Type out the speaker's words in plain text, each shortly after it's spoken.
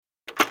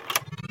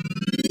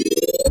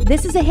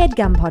This is a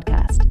HeadGum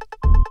podcast.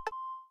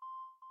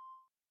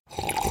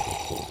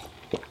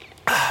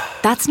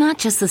 That's not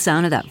just the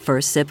sound of that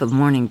first sip of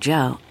Morning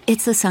Joe.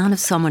 It's the sound of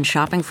someone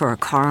shopping for a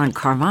car on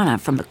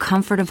Carvana from the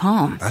comfort of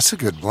home. That's a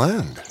good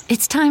blend.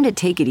 It's time to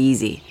take it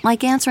easy,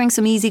 like answering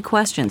some easy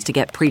questions to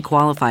get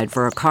pre-qualified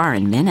for a car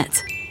in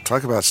minutes.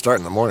 Talk about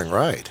starting the morning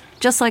right.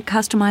 Just like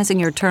customizing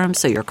your terms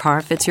so your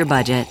car fits your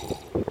budget.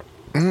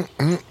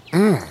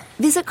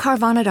 Visit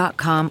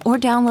Carvana.com or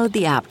download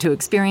the app to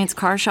experience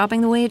car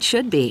shopping the way it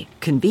should be.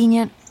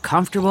 Convenient,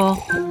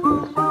 comfortable.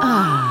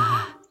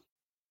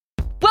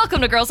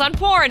 Welcome to Girls on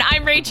Porn.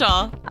 I'm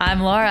Rachel.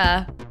 I'm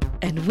Laura.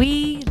 And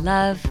we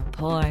love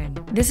porn.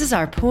 This is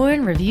our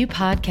porn review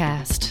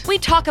podcast. We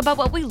talk about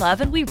what we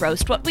love and we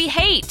roast what we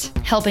hate.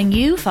 Helping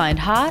you find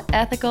hot,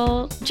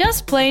 ethical,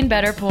 just plain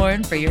better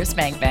porn for your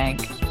spank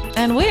bank.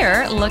 And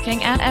we're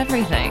looking at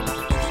everything.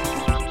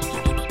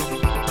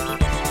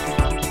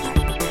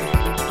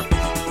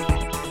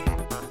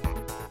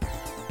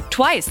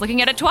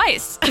 Looking at it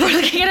twice. We're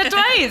looking at it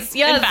twice.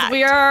 Yes,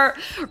 we are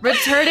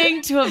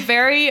returning to a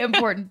very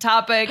important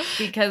topic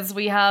because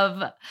we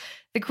have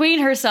the queen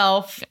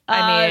herself.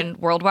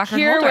 World record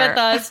here holder. with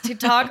us to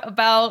talk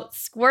about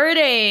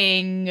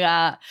squirting.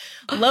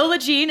 Lola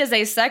Jean is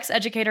a sex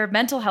educator,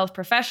 mental health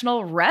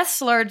professional,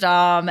 wrestler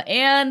dom,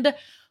 and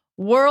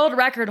world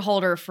record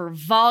holder for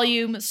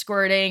volume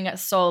squirting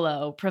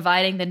solo,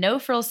 providing the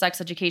no-frills sex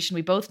education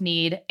we both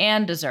need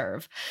and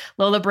deserve.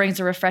 Lola brings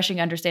a refreshing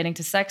understanding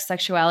to sex,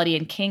 sexuality,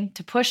 and kink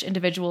to push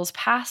individuals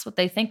past what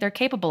they think they're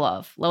capable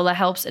of. Lola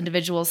helps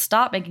individuals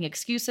stop making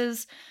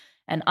excuses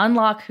and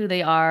unlock who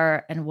they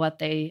are and what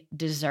they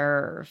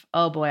deserve.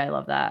 Oh boy, I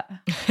love that.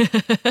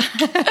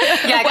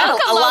 Yeah, I got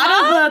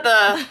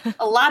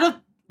a lot of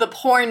the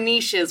porn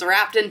niches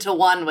wrapped into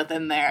one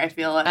within there, I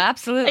feel like.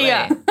 Absolutely.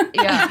 Yeah.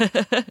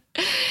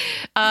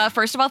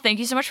 First of all, thank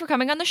you so much for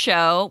coming on the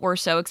show. We're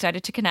so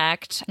excited to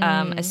connect,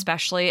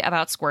 especially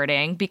about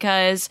squirting,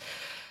 because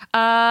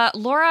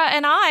Laura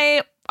and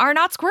I are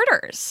not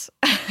squirters.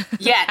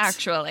 Yet.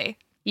 Actually.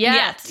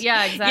 Yet.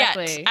 Yeah,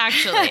 exactly. Yet,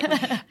 actually.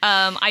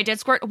 I did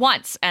squirt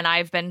once, and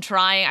I've been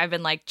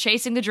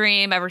chasing the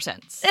dream ever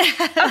since. Okay,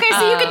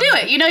 so you can do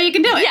it. You know you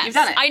can do it. Yes, You've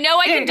done it. I know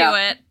I can do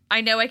it. I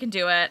know I can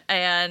do it.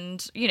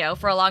 And,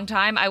 for a long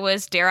time, I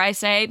was, dare I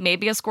say,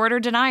 maybe a squirter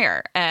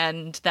denier.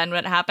 And then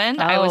what happened?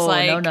 I was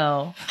like,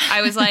 no.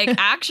 I was like,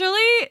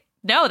 actually,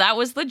 no, that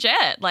was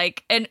legit.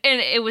 Like, and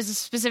it was a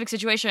specific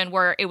situation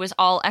where it was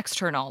all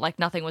external. Like,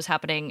 nothing was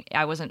happening.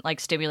 I wasn't, like,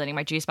 stimulating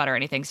my G-spot or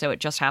anything. So it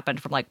just happened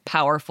from, like,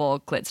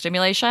 powerful clit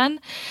stimulation.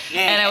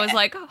 Yeah. And I was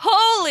like,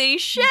 holy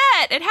shit,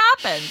 it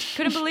happened.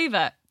 Couldn't believe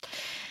it.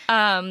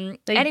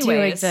 They do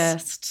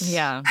exist.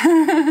 Yeah.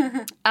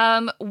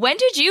 When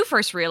did you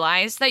first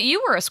realize that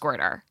you were a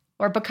squirter?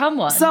 Or become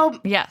one?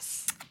 So,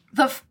 yes.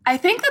 I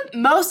think that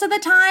most of the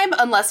time,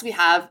 unless we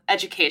have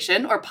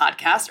education or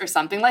podcast or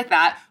something like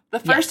that, the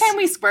first time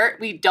we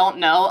squirt, we don't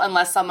know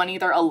unless someone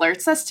either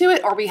alerts us to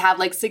it or we have,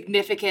 like,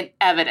 significant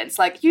evidence,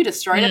 like, you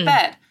destroyed a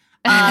bed.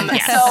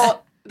 Yes. So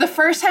the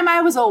first time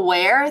I was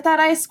aware that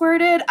I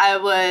squirted, I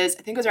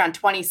think it was around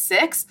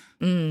 26.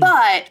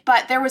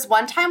 But there was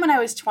one time when I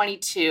was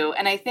 22,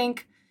 and I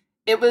think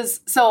it was,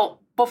 so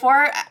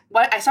before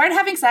I started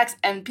having sex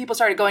and people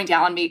started going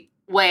down on me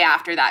way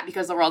after that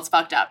because the world's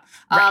fucked up.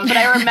 Right. But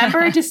I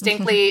remember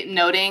distinctly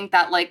noting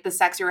that, like, the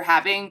sex we were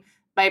having,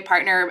 my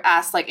partner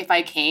asked, like, if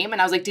I came,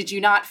 and I was like, did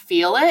you not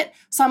feel it?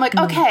 So I'm like,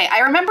 okay, I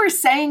remember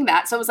saying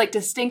that. So it was, like,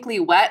 distinctly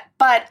wet,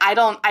 but I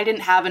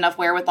didn't have enough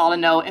wherewithal to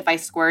know if I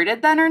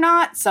squirted then or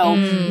not. So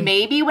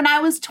maybe when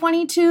I was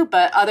 22,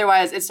 but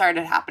otherwise it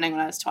started happening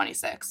when I was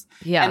 26.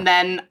 Yeah. And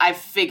then I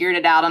figured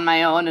it out on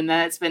my own, and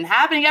then it's been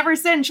happening ever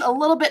since, a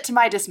little bit to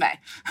my dismay.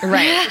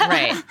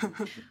 Right.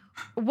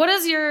 What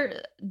is your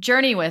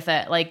journey with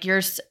it? Like,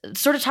 you're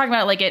sort of talking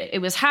about, like,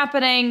 it was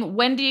happening.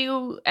 When do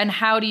you and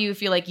how do you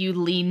feel like you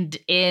leaned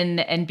in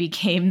and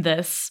became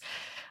this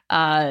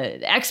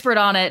expert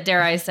on it,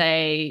 dare I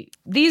say,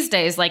 these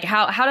days? Like,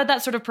 how did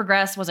that sort of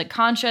progress? Was it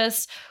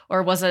conscious,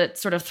 or was it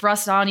sort of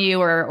thrust on you,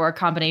 or a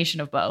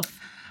combination of both?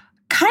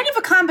 Kind of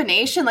a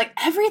combination. Like,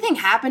 everything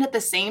happened at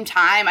the same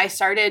time. I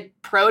started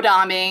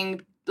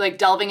pro-doming, like,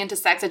 delving into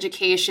sex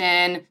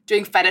education,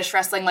 doing fetish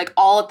wrestling, like,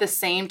 all at the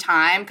same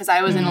time, because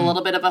I was in a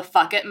little bit of a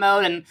fuck it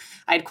mode, and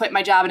I'd quit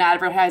my job in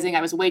advertising.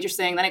 I was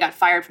waitressing, then I got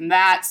fired from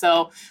that.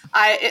 So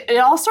it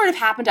all sort of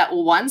happened at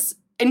once,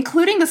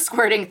 including the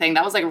squirting thing.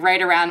 That was, like,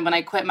 right around when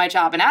I quit my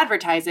job in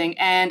advertising,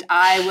 and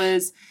I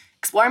was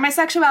exploring my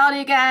sexuality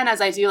again,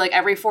 as I do, like,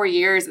 every 4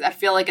 years. I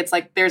feel like it's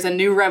like there's a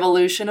new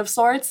revolution of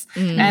sorts.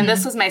 And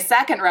this was my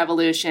second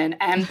revolution.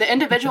 And the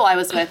individual I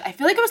was with, I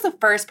feel like it was the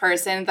first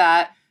person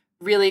that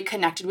really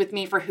connected with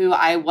me for who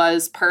I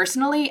was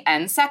personally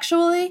and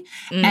sexually.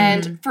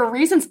 And for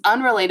reasons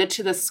unrelated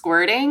to the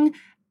squirting,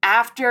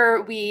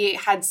 after we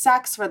had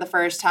sex for the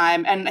first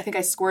time, and I think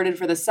I squirted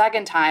for the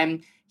second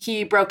time,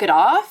 he broke it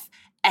off.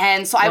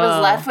 And so I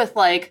was left with,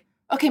 like,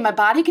 okay, my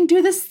body can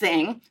do this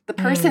thing. The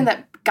person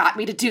that got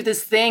me to do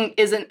this thing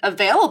isn't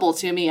available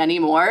to me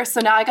anymore. So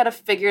now I got to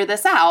figure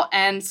this out.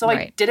 And so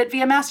I did it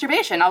via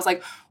masturbation. I was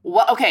like,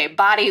 what? Okay,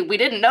 body, we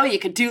didn't know you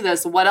could do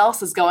this. What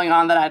else is going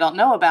on that I don't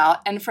know about?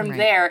 And from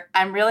there,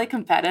 I'm really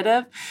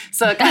competitive.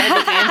 So it kind of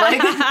became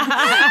like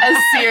a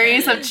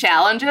series of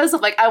challenges of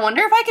like, I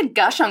wonder if I can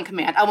gush on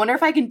command. I wonder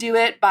if I can do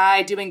it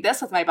by doing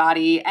this with my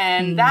body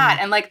and that.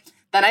 And like,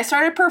 then I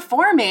started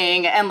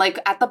performing and like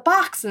at the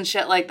box and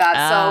shit like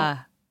that.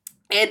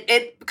 So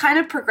it kind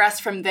of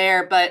progressed from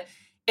there, but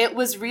it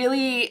was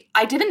really,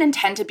 I didn't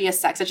intend to be a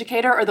sex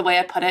educator, or the way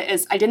I put it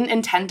is I didn't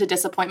intend to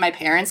disappoint my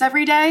parents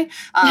every day.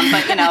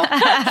 But, you know,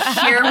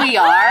 here we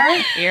are.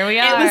 Here we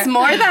are. It was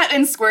more that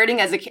in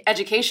squirting as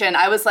education,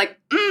 I was like,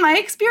 my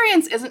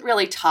experience isn't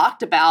really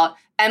talked about.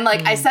 And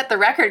like, I set the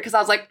record because I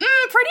was like,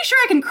 pretty sure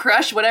I can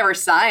crush whatever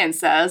science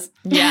says.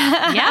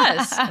 Yeah.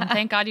 Yes. And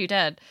thank God you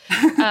did.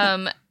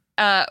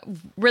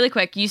 Really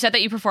quick, you said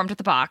that you performed at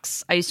the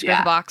box. I used to go to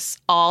the box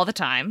all the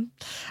time.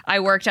 I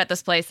worked at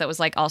this place that was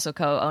like also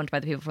co-owned by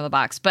the people from the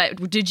box.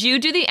 But did you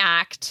do the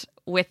act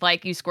with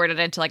like you squirted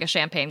into like a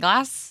champagne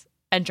glass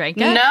and drank it?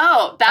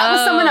 No, that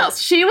was someone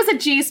else. She was a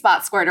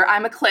G-spot squirter.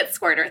 I'm a clit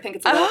squirter. I think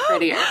it's a little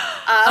prettier.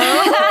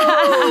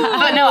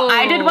 But no,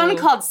 I did one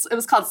called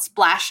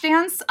Splash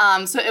Dance.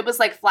 So it was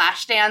like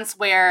Flash Dance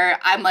where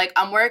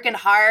I'm working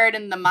hard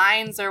in the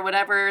mines or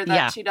whatever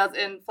that she does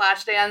in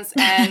Flash Dance.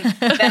 And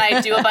then I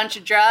do a bunch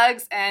of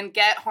drugs and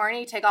get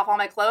horny, take off all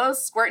my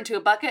clothes, squirt into a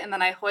bucket, and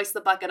then I hoist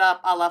the bucket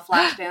up a la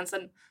Flash Dance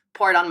and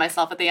pour it on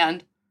myself at the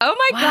end. Oh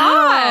my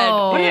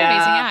God. What an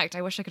amazing act.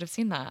 I wish I could have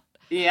seen that.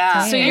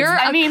 Yeah. So you're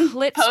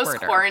clit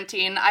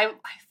post-quarantine,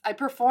 I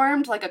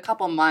performed like a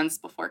couple months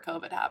before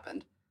COVID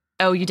happened.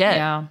 Oh, you did?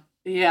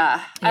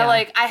 Yeah.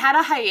 I had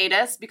a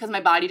hiatus because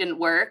my body didn't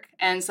work.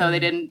 And so they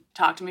didn't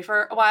talk to me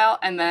for a while.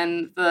 And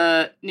then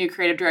the new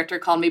creative director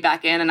called me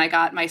back in and I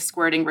got my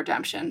squirting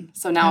redemption.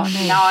 So now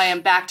I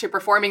am back to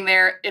performing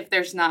there if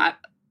there's not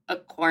a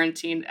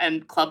quarantine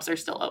and clubs are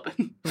still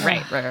open.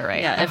 Right.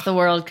 Yeah, if the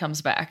world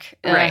comes back.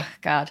 Right.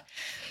 God.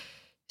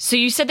 So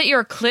you said that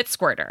you're a clit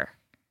squirter.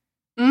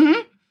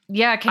 Mm-hmm.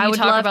 Yeah, can you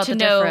talk about the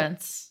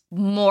difference?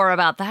 More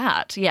about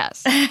that,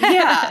 yes.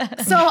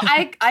 Yeah. So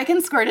I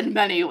can squirt in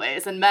many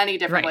ways, in many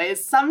different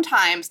ways.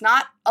 Sometimes,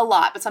 not a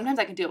lot, but sometimes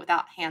I can do it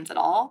without hands at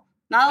all.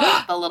 Not a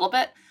lot, but a little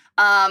bit.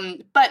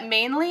 But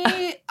mainly,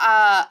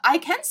 I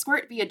can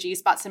squirt via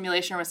G-spot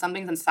stimulation or with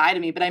something's inside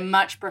of me, but I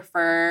much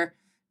prefer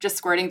just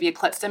squirting via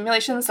clit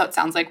stimulation. So it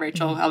sounds like,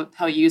 Rachel,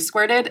 how you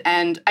squirted.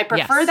 And I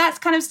prefer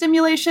that kind of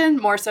stimulation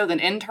more so than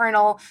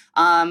internal.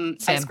 I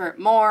squirt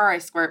more,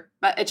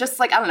 but it just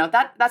like, I don't know,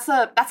 that's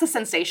a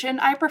sensation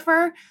I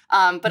prefer.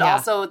 But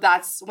also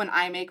that's when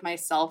I make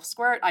myself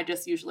squirt, I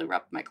just usually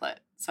rub my clit.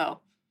 So.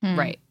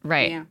 Right.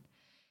 Yeah.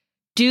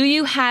 Do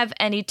you have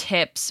any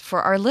tips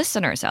for our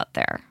listeners out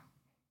there?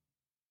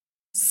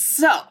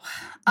 So,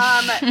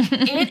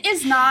 it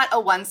is not a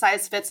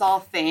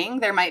one-size-fits-all thing.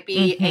 There might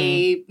be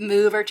a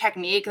move or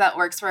technique that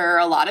works for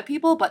a lot of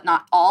people, but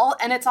not all.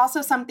 And it's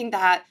also something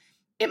that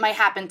it might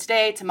happen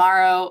today,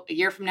 tomorrow, a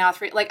year from now.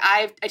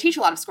 I teach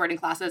a lot of squirting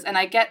classes, and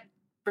I get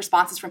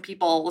responses from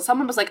people. Well,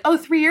 someone was like,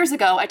 3 years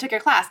ago, I took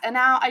your class, and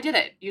now I did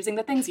it using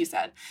the things you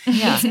said.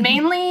 Yeah. It's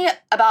mainly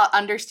about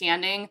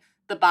understanding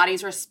the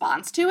body's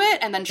response to it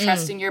and then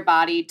trusting your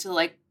body to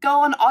like go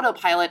on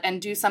autopilot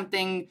and do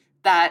something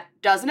that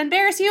doesn't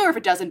embarrass you, or if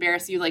it does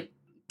embarrass you, like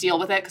deal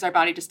with it because our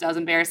body just does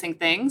embarrassing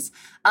things.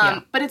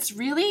 But it's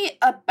really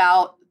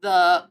about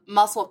the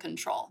muscle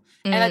control.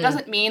 And that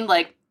doesn't mean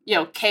like,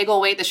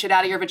 Kegel weight the shit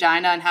out of your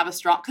vagina and have a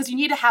strong, because you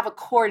need to have a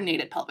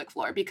coordinated pelvic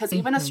floor because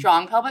even a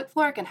strong pelvic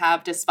floor can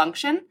have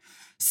dysfunction.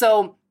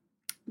 So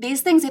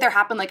these things either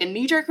happen like a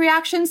knee-jerk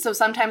reaction. So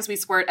sometimes we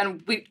squirt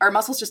and our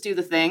muscles just do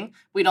the thing.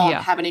 We don't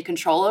have any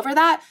control over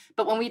that.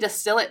 But when we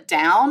distill it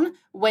down,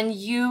 when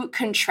you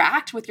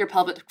contract with your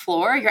pelvic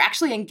floor, you're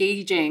actually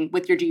engaging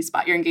with your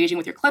G-spot. You're engaging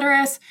with your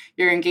clitoris.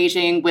 You're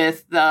engaging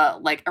with the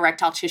like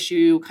erectile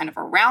tissue kind of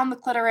around the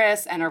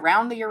clitoris and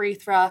around the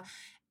urethra.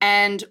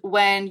 And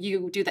when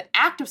you do the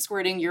act of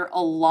squirting, you're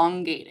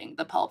elongating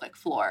the pelvic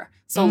floor,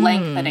 so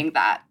lengthening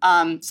that.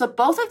 So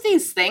both of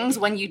these things,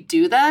 when you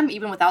do them,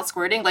 even without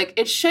squirting, like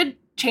it should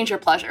change your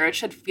pleasure. It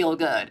should feel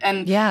good.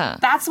 And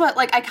that's what,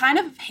 like, I kind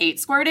of hate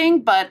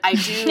squirting, but I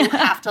do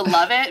have to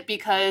love it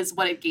because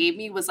what it gave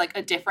me was like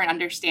a different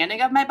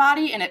understanding of my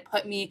body. And it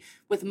put me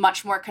with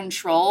much more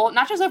control,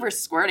 not just over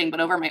squirting, but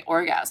over my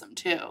orgasm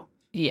too.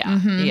 Yeah.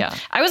 Yeah.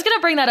 I was going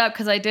to bring that up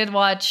because I did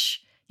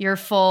watch your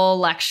full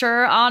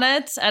lecture on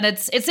it. And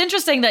it's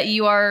interesting that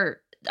you are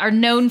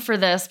known for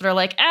this, but are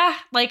like,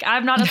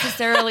 I'm not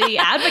necessarily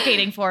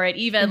advocating for it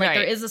even. Like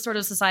there is a sort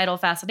of societal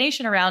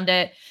fascination around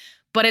it,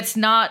 but it's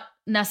not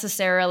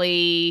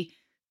necessarily,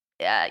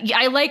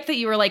 I like that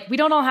you were like, we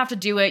don't all have to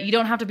do it. You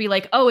don't have to be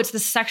like, oh, it's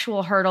this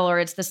sexual hurdle or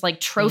it's this like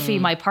trophy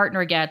my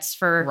partner gets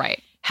for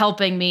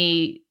helping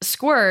me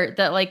squirt,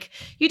 that like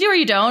you do or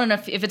you don't.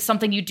 And if it's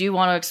something you do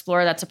want to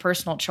explore, that's a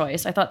personal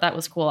choice. I thought that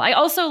was cool. I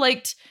also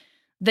liked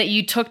that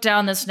you took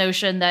down this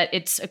notion that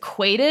it's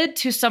equated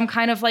to some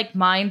kind of like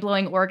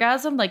mind-blowing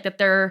orgasm, like that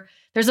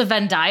there's a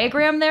Venn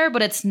diagram there,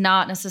 but it's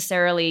not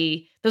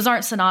necessarily, those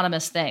aren't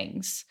synonymous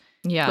things.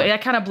 Yeah. But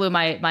that kind of blew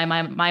my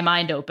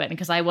mind open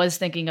because I was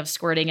thinking of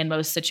squirting in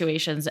most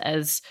situations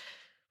as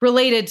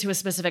related to a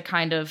specific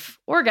kind of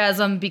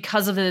orgasm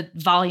because of the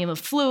volume of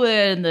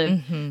fluid and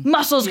the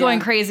muscles going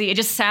crazy. It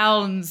just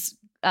sounds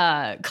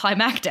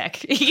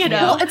climactic, you know?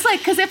 Well, it's like,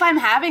 because if I'm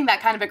having that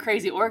kind of a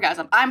crazy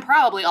orgasm, I'm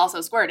probably also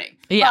squirting.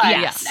 Yeah.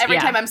 But Yes. every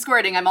time I'm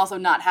squirting, I'm also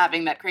not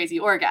having that crazy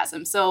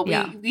orgasm. So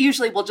we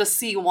usually will just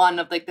see one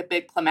of like the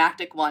big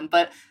climactic one.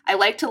 But I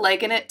like to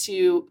liken it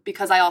to,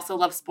 because I also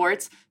love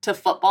sports, to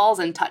footballs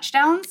and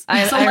touchdowns.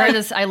 I heard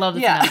this. I love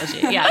this analogy.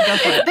 Yeah, go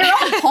for it. They're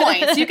all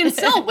points. You can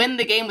still win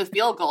the game with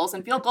field goals,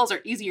 and field goals are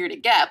easier to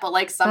get. But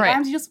like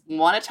sometimes you just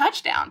want a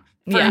touchdown.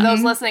 For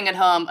those listening at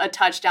home, a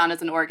touchdown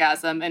is an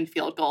orgasm, and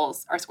field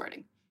goals are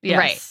squirting.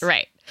 Yes.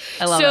 Right.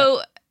 I love it.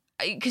 So,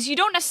 because you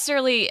don't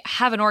necessarily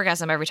have an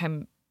orgasm every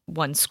time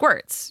one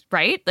squirts,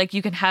 right? Like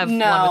you can have one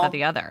without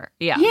the other.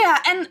 Yeah. Yeah,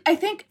 and I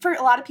think for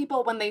a lot of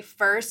people when they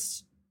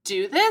first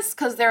do this,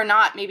 because they're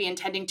not maybe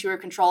intending to or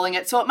controlling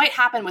it, so it might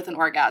happen with an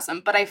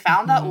orgasm. But I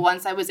found that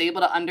once I was able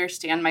to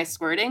understand my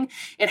squirting,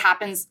 it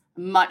happens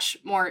much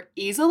more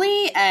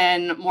easily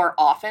and more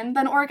often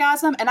than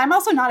orgasm. And I'm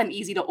also not an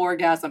easy to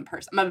orgasm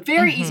person. I'm a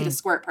very easy to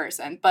squirt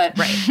person, but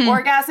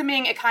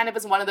orgasming, it kind of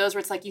is one of those where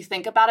it's like you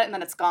think about it and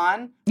then it's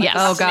gone. Like, Yes. you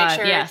have Oh, to make God,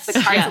 sure yes. the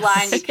cards Yes.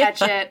 align, you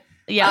catch it.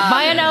 Yeah,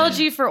 my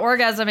analogy for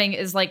orgasming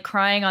is like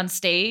crying on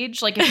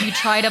stage. Like if you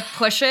try to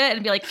push it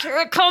and be like, here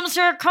it comes,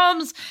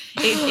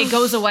 it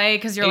goes away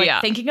because you're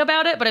like thinking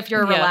about it. But if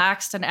you're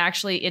relaxed and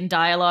actually in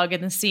dialogue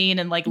in the scene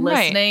and like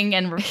listening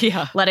and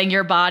letting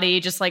your body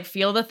just like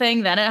feel the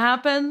thing, then it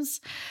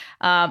happens.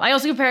 I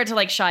also compare it to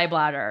like shy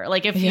bladder.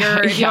 Like if you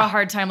have a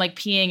hard time like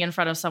peeing in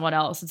front of someone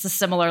else, it's a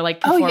similar like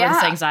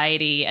performance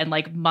anxiety and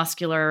like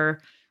muscle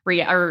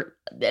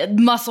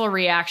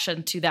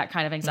reaction to that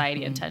kind of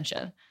anxiety and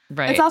tension.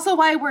 Right. It's also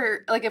why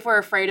we're like, if we're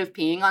afraid of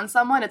peeing on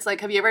someone, it's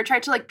like, have you ever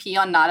tried to like pee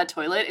on not a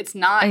toilet? It's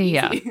not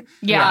easy.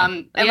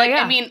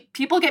 I mean,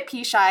 people get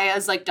pee shy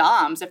as like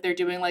doms if they're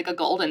doing like a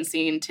golden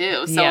scene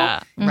too. So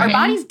our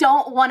bodies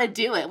don't want to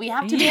do it. We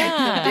have to make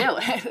them do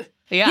it.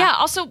 Yeah.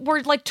 Also, we're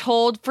like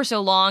told for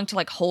so long to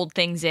like hold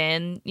things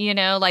in, you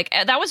know, like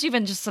that was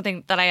even just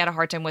something that I had a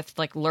hard time with,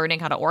 like learning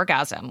how to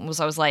orgasm.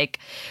 I was like,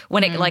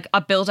 when it like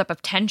a buildup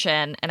of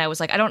tension, and I was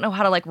like, I don't know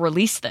how to like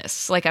release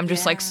this. Like I'm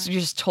just like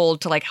just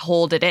told to like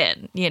hold it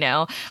in, you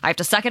know. I have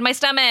to suck in my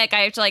stomach.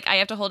 I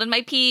have to hold in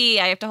my pee.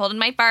 I have to hold in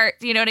my fart.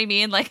 You know what I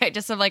mean? Like I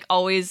just have like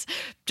always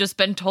just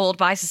been told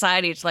by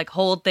society to like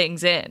hold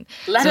things in.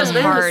 Let so it was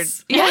loose. hard.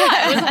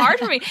 Yeah, it was hard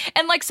for me.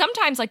 And like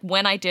sometimes, like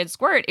when I did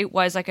squirt, it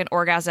was like an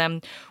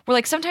orgasm where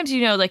like sometimes, you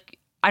know, like,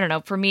 I don't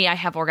know, for me, I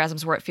have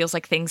orgasms where it feels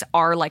like things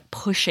are like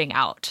pushing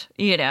out,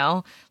 you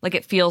know, like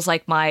it feels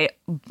like my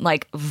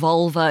like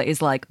vulva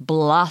is like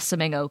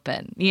blossoming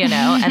open, you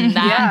know, and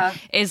that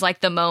is like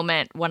the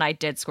moment when I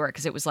did squirt,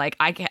 because it was like,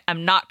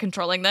 I'm not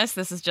controlling this.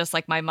 This is just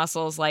like my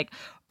muscles like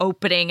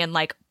opening and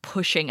like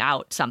pushing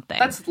out something.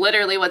 That's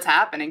literally what's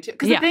happening too.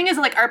 Because the thing is,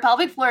 like, our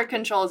pelvic floor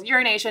controls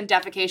urination,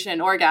 defecation,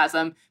 and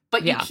orgasm.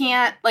 But you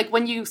can't, like,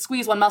 when you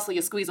squeeze one muscle,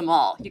 you squeeze them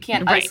all. You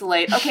can't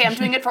isolate. Okay, I'm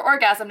doing it for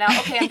orgasm now.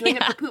 Okay, I'm doing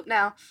it for poop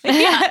now.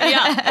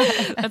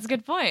 That's a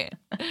good point.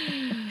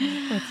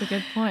 That's a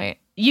good point.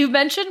 You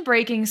mentioned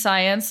breaking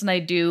science, and I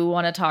do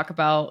want to talk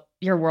about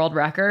your world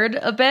record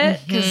a bit,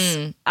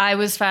 because I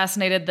was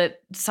fascinated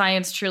that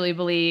science truly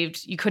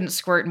believed you couldn't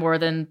squirt more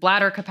than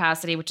bladder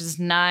capacity, which is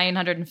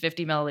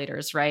 950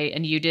 milliliters, right?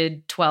 And you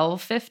did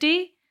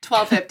 1250?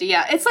 1250,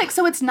 yeah. It's like,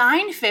 so it's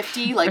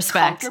 950, like,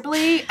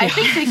 comfortably. I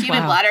think the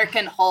human bladder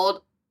can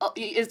hold,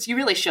 you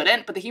really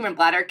shouldn't, but the human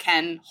bladder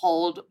can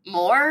hold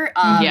more,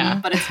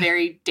 but it's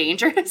very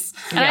dangerous.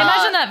 And I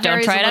imagine that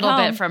varies a little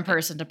bit from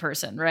person to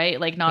person, right?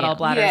 Like, not all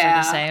bladders are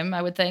the same,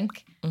 I would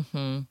think.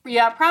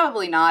 Yeah,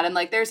 probably not. And,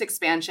 like, there's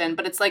expansion,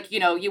 but it's like, you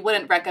know, you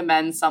wouldn't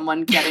recommend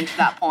someone getting to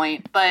that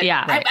point. But,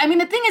 I mean,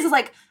 the thing is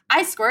like,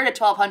 I squirted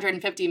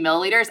 1,250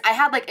 milliliters. I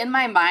had, like, in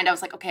my mind, I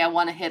was like, okay, I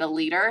want to hit a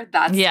liter.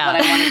 That's what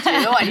I want to do.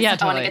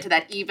 I want to get to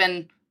that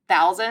even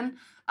 1,000.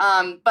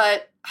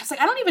 But I was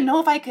like, I don't even know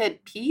if I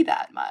could pee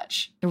that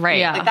much. Right.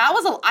 Yeah. Like, I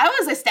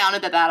was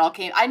astounded that all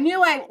came. I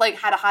knew I, like,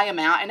 had a high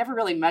amount. I never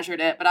really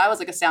measured it, but I was,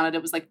 like, astounded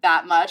it was, like,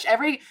 that much.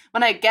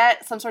 When I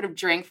get some sort of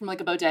drink from,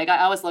 like, a bodega,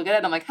 I always look at it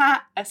and I'm like,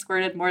 I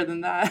squirted more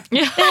than that.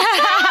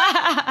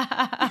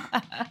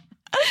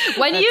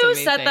 When you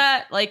set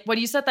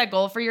that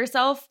goal for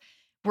yourself,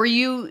 were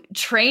you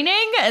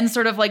training and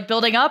sort of like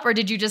building up, or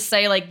did you just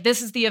say like,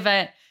 this is the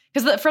event?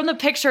 Because from the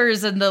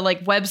pictures and the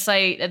like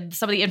website and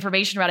some of the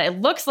information about it,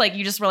 it looks like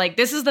you just were like,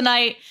 this is the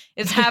night,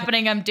 it's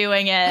happening, I'm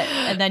doing it.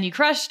 And then you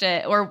crushed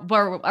it. Or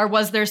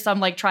was there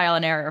some like trial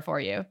and error for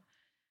you?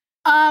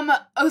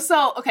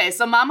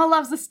 So Mama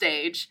loves the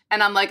stage,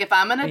 and I'm like, if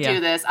I'm gonna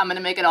do this, I'm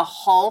gonna make it a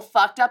whole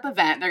fucked up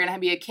event. They're gonna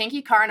be a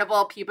kinky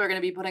carnival. People are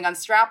gonna be putting on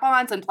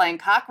strap-ons and playing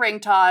cock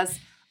ring toss.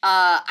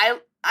 I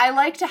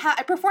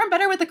perform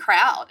better with the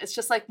crowd. It's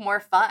just like more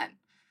fun.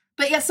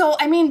 But yeah, so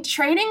I mean,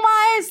 training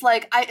wise,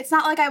 like it's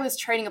not like I was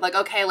training of like,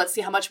 okay, let's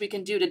see how much we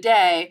can do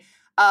today.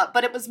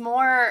 But it was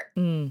more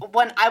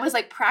when I was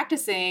like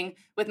practicing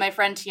with my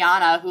friend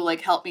Tiana, who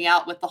like helped me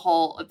out with the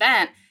whole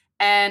event.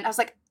 And I was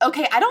like,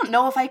 okay, I don't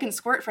know if I can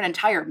squirt for an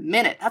entire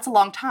minute. That's a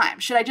long time.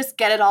 Should I just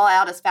get it all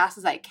out as fast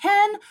as I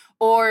can?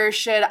 Or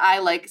should I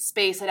like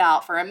space it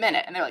out for a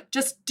minute? And they're like,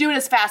 just do it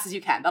as fast as you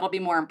can. That'll be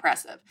more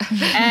impressive.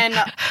 And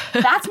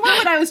that's more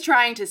what I was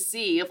trying to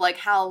see of like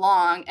how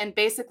long. And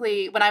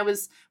basically when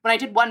I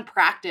did one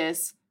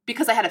practice,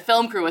 because I had a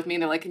film crew with me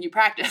and they're like, can you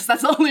practice?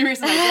 That's the only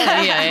reason I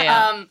did it.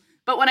 Yeah.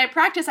 But when I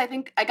practiced, I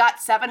think I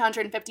got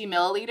 750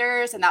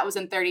 milliliters and that was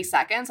in 30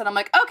 seconds. And I'm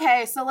like,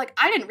 okay, so like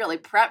I didn't really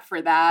prep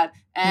for that.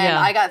 And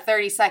I got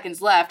 30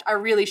 seconds left. I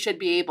really should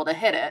be able to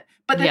hit it.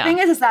 But the thing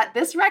is that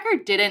this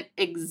record didn't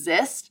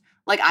exist.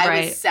 Like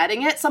I was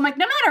setting it. So I'm like,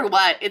 no matter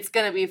what, it's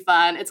going to be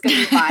fun. It's going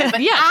to be fine.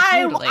 But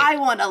totally. I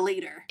want a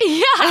liter.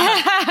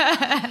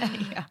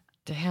 Yeah.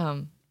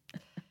 Damn.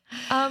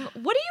 What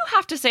do you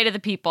have to say to the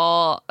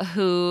people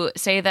who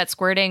say that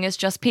squirting is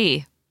just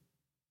pee?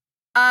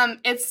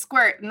 It's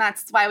squirt, and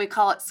that's why we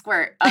call it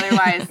squirt.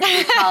 Otherwise,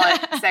 we call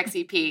it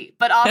sexy pee.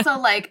 But also,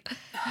 like,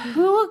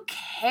 who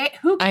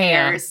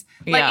cares?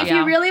 Like, if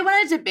you really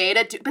want to debate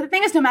it, but the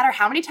thing is, no matter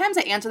how many times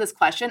I answer this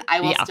question,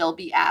 I will still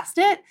be asked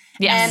it.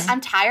 Yes. And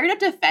I'm tired of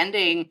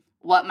defending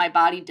what my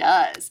body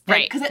does.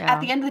 Right. Because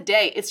at the end of the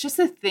day, it's just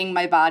a thing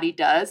my body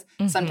does.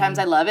 Mm-hmm. Sometimes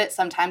I love it.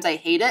 Sometimes I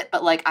hate it.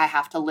 But, like, I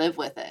have to live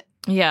with it.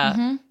 Yeah.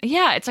 Mm-hmm.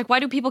 Yeah. It's like, why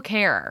do people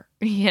care?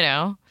 You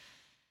know?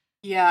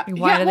 Yeah.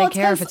 Why do they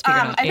care if it's good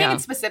enough? I think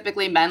it's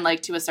specifically men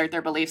like to assert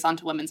their beliefs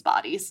onto women's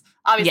bodies.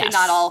 Obviously,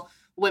 not all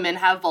women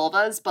have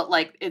vulvas, but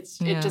like it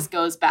just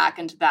goes back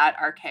into that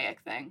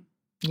archaic thing.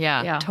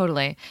 Yeah.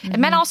 Totally. Mm-hmm.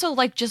 And men also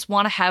like just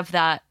want to have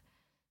that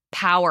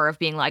power of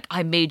being like,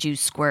 I made you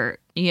squirt,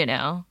 you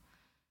know?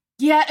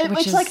 Yeah,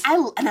 which is like I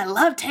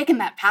love taking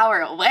that power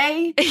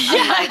away.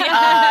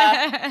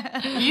 I'm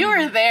like, you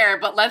were there,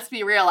 but let's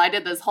be real, I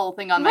did this whole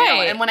thing on my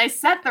own. And when I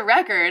set the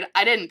record,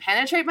 I didn't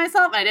penetrate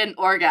myself, and I didn't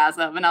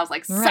orgasm, and I was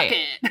like, suck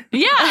it.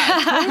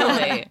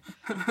 Yeah,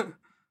 totally.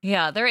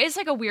 Yeah, there is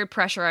like a weird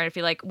pressure. I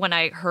feel like when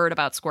I heard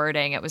about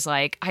squirting, it was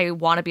like, I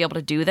want to be able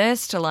to do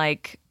this to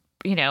like,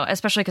 you know,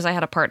 especially because I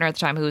had a partner at the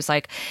time who was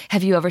like,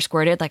 have you ever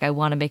squirted? Like, I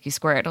want to make you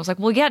squirt. And I was like,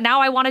 well, yeah, now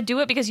I want to do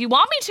it because you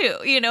want me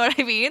to. You know what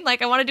I mean?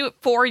 Like, I want to do it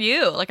for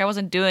you. Like, I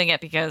wasn't doing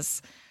it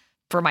because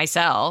for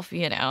myself,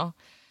 you know.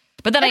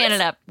 But then I ended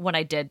up, when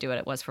I did do it,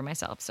 it was for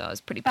myself. So I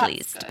was pretty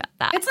pleased about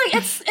that. It's like,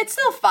 it's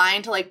still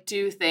fine to like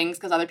do things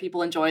because other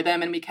people enjoy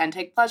them and we can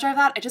take pleasure of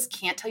that. I just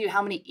can't tell you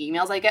how many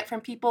emails I get from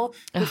people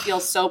who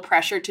feel so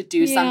pressured to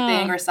do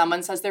something, or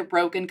someone says they're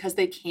broken because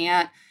they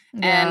can't.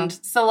 And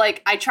so,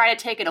 like, I try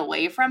to take it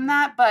away from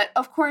that. But,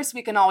 of course,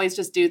 we can always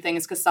just do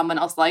things because someone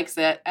else likes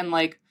it. And,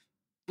 like,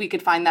 we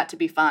could find that to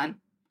be fun.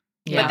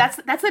 Yeah.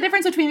 But that's the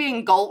difference between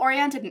being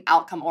goal-oriented and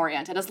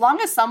outcome-oriented. As long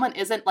as someone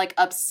isn't, like,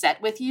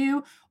 upset with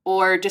you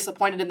or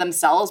disappointed in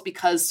themselves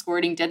because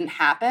squirting didn't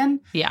happen.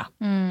 Yeah.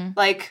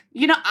 Like,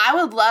 you know, I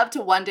would love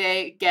to one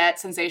day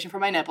get sensation for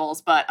my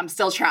nipples, but I'm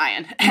still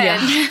trying. And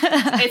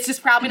it's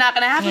just probably not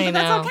going to happen, but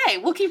that's okay.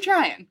 We'll keep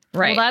trying.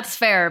 Right. Well, that's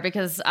fair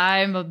because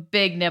I'm a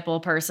big nipple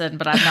person,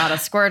 but I'm not a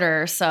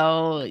squirter.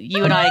 So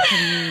you and I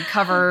can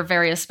cover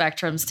various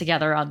spectrums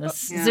together on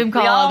this Zoom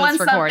call. We all on this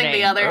want recording.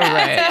 something the other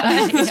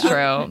right. It's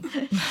true.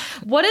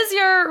 What is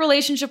your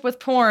relationship with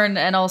porn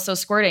and also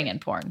squirting in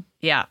porn?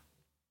 Yeah.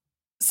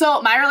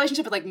 So my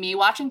relationship with like me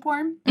watching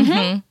porn.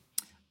 Mm-hmm.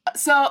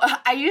 So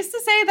I used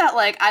to say that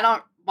like I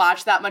don't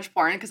watch that much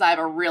porn because I have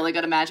a really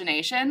good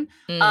imagination.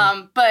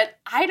 But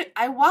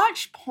I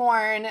watch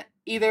porn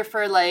either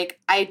for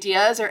like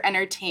ideas or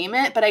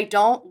entertainment, but I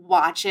don't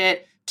watch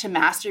it to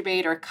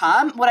masturbate or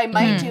cum. What I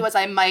might do is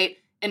I might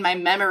in my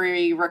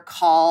memory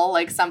recall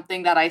like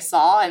something that I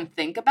saw and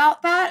think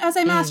about that as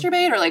I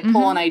masturbate or like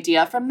pull an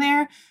idea from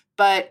there.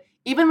 But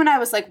even when I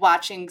was like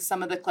watching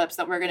some of the clips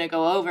that we're going to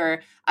go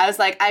over, I was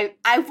like, I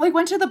like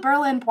went to the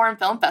Berlin Porn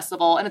Film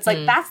Festival and it's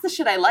like, that's the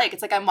shit I like.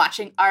 It's like I'm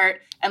watching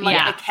art and like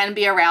it can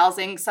be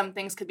arousing. Some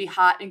things could be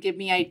hot and give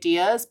me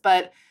ideas,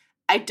 but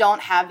I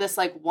don't have this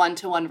like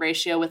 1-to-1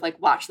 ratio with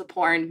like watch the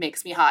porn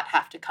makes me hot,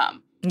 have to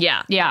come.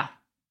 Yeah.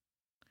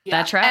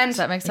 That tracks.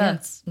 That makes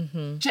sense.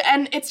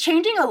 And it's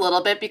changing a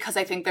little bit because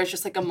I think there's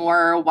just like a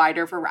more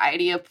wider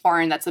variety of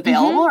porn that's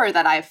available or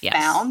that I've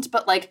found.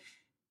 But like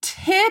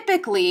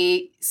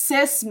typically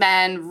cis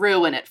men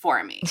ruin it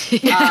for me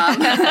when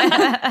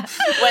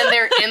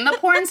they're in the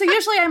porn. So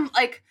usually I'm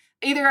like,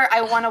 either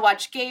I want to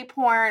watch gay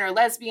porn or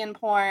lesbian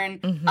porn,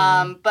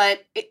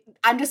 but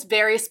I'm just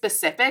very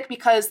specific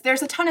because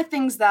there's a ton of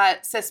things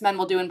that cis men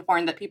will do in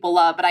porn that people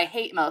love, but I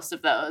hate most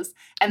of those.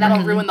 And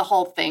that'll ruin the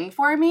whole thing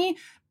for me.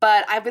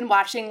 But I've been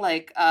watching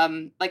like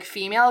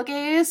female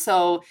gays.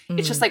 So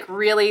it's just like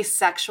really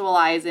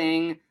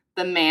sexualizing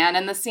the man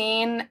in the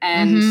scene.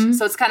 And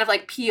so it's kind of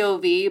like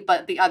POV,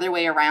 but the other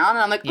way around. And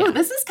I'm like, ooh,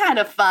 this is kind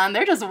of fun.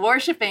 They're just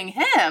worshiping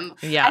him.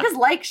 Yeah. I just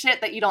like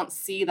shit that you don't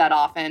see that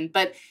often.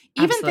 But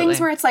even things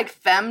where it's like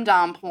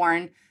femdom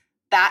porn,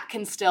 that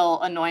can still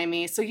annoy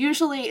me. So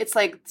usually it's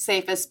like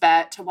safest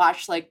bet to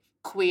watch like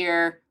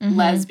queer,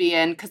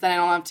 lesbian, because then I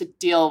don't have to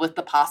deal with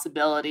the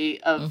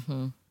possibility of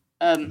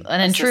an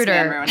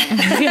intruder.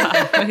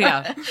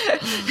 Yeah.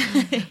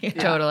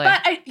 Totally.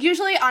 But I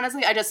usually,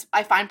 honestly,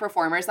 I find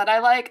performers that I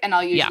like, and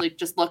I'll usually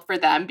just look for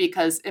them,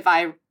 because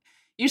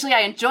usually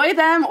I enjoy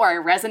them, or I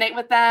resonate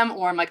with them,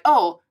 or I'm like,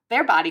 oh,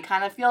 their body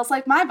kind of feels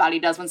like my body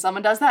does when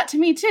someone does that to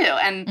me too.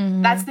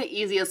 And that's the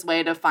easiest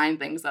way to find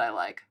things that I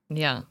like.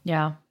 Yeah.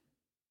 Yeah.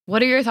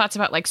 What are your thoughts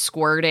about like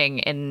squirting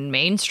in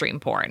mainstream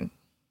porn?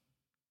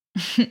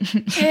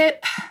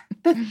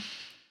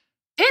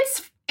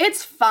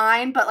 It's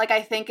fine, but like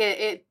I think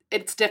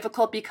it's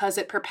difficult because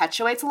it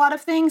perpetuates a lot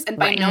of things, and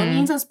by no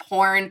means is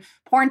porn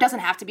doesn't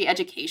have to be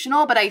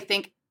educational, but I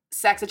think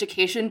sex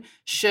education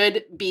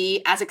should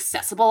be as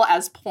accessible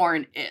as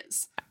porn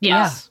is.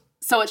 Yes.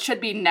 So it should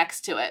be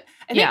next to it.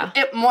 I think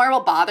it more will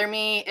bother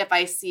me if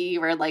I see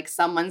where like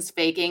someone's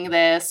faking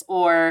this,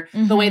 or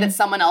the way that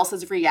someone else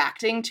is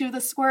reacting to the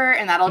squirt,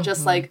 and that'll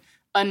just like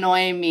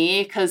annoy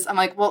me, because I'm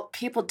like, well,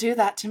 people do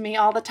that to me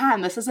all the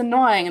time. This is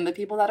annoying, and the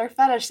people that are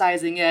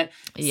fetishizing it.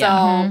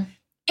 So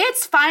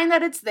it's fine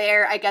that it's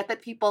there. I get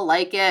that people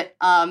like it.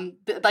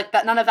 Like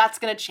that, none of that's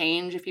gonna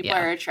change if people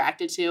are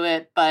attracted to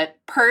it. But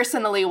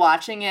personally,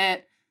 watching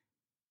it,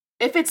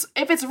 if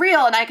it's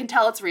real and I can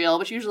tell it's real,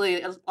 which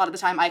usually a lot of the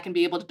time I can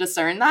be able to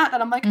discern that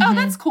I'm like, oh,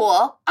 that's cool.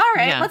 All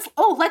right,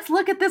 let's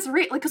look at this.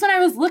 Because when I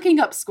was looking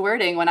up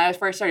squirting, when I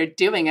first started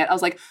doing it, I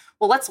was like,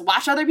 well, let's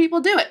watch other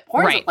people do it.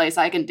 Porn's a place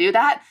I can do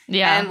that.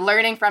 Yeah. And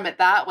learning from it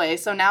that way.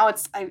 So now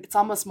it's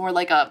almost more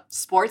like a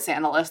sports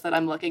analyst that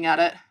I'm looking at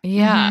it.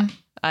 Yeah.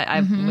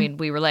 I mean,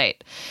 we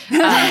relate.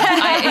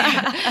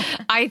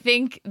 I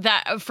think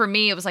that for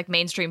me, it was like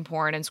mainstream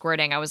porn and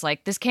squirting. I was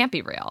like, this can't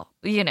be real,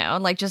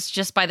 like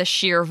just by the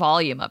sheer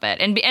volume of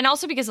it. And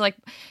also because like,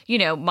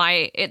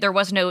 there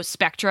was no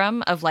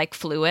spectrum of like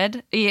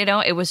fluid,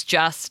 it was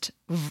just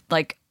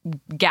like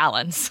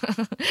gallons.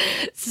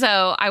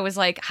 So I was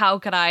like, how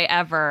could I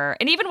ever?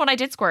 And even when I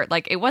did squirt,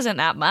 like it wasn't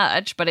that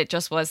much, but it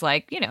just was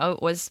like,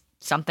 it was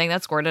something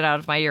that squirted out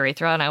of my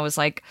urethra. And I was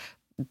like,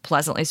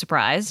 pleasantly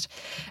surprised.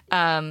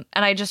 And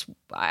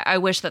I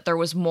wish that there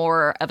was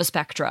more of a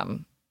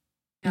spectrum,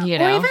 Or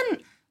even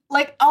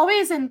like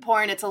always in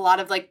porn, it's a lot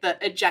of like the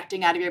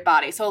ejecting out of your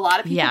body. So a lot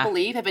of people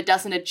believe if it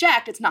doesn't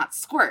eject, it's not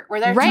squirt, where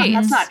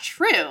that's not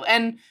true.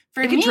 And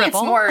for me, it's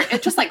more,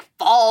 it just like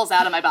falls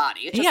out of my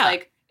body. It's just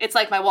like, it's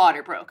like my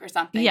water broke or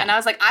something. And I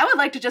was like, I would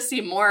like to just see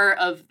more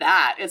of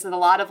that. It's a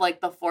lot of like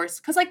the force,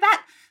 because like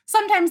that,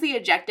 sometimes the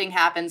ejecting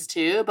happens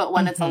too, but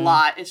when it's a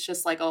lot, it's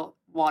just like a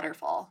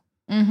waterfall.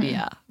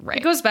 Yeah, right.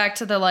 It goes back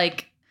to the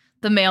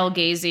male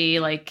gazy,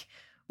 like,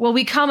 well,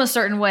 we come a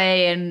certain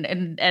way, and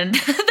there's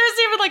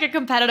even like a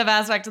competitive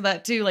aspect to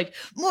that too, like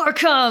more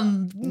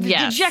cum,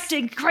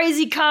 ejecting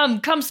crazy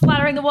cum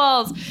splattering the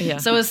walls. Yeah.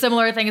 So a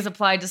similar thing is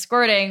applied to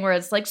squirting, where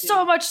it's like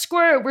so much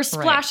squirt, we're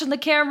splashing the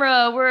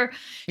camera, we're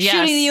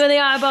shooting you in the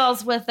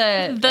eyeballs with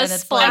it. The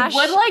splash. I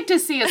would like to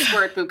see a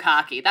squirt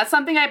bukkake. That's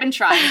something I've been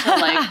trying to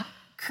like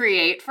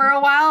create for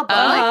a while, but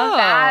like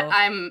that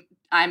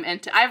I'm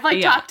into. I've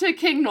like talked to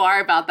King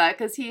Noir about that,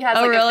 because he has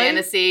like a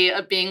fantasy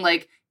of being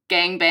like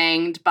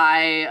gangbanged by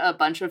a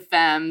bunch of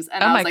femmes,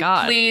 and I was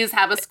like, please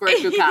have a squirt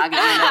bukkake.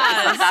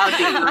 That would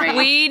be great.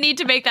 We need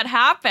to make that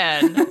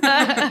happen.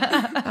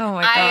 Oh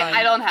my god!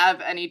 I don't have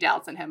any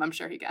doubts in him. I'm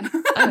sure he can.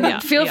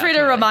 Feel free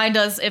to remind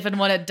us if and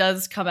when it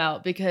does come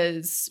out,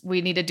 because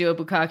we need to do a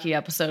bukkake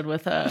episode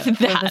with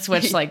a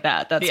switch like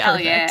that. That's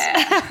perfect.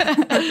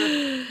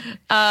 Yeah.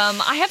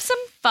 I have some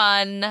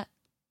fun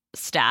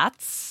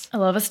stats. I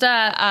love a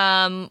stat.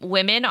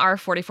 Women are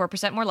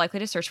 44% more likely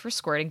to search for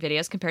squirting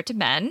videos compared to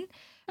men.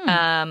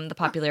 The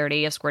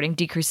popularity of squirting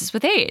decreases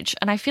with age.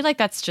 And I feel like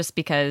that's just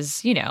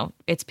because,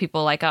 it's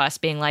people like us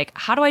being like,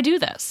 how do I do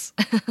this?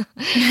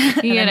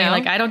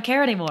 Like, I don't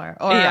care anymore,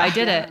 or I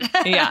did it.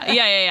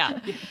 Yeah.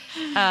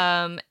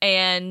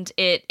 And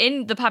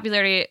the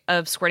popularity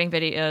of squirting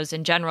videos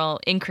in general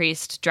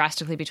increased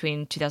drastically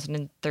between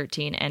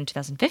 2013 and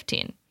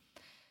 2015.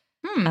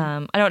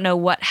 I don't know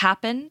what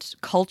happened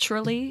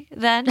culturally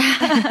then.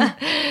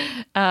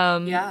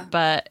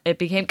 But it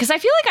became, because I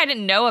feel like I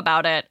didn't know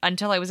about it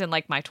until I was in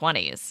like my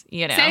 20s,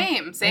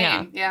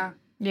 Same. Yeah.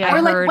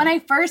 Or like when I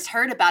first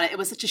heard about it, it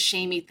was such a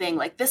shamey thing.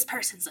 Like, this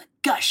person's a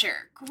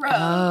gusher. Gross.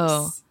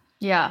 Oh.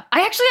 Yeah.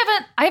 I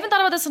haven't thought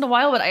about this in a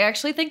while, but I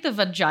actually think the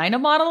vagina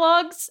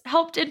monologues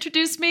helped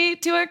introduce me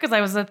to it, because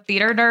I was a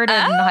theater nerd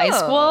in high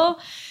school.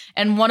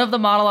 And one of the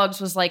monologues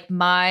was like,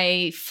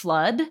 my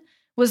flood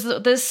was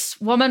this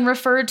woman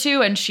referred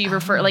to, and she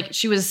referred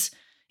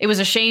it was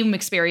a shame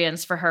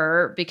experience for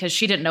her because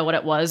she didn't know what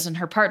it was and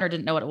her partner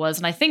didn't know what it was.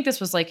 And I think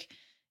this was like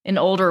an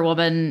older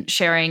woman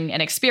sharing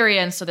an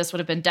experience. So this would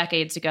have been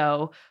decades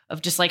ago,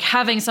 of just like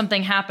having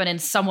something happen in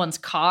someone's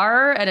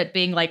car and it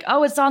being like,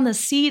 oh, it's on the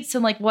seats,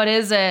 and like, what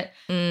is it?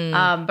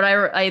 But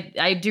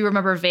I do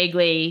remember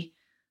vaguely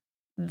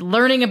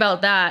learning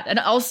about that. And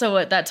also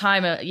at that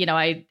time,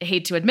 I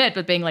hate to admit,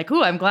 but being like,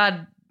 ooh, I'm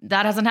glad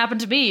that hasn't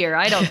happened to me, or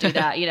I don't do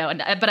that,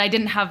 but I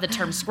didn't have the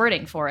term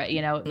squirting for it.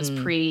 It was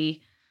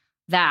pre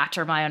that,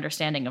 or my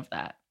understanding of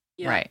that.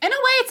 Yeah. Right. In a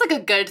way, it's like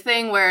a good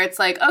thing where it's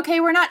like, okay,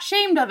 we're not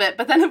shamed of it.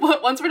 But then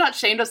once we're not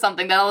shamed of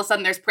something, then all of a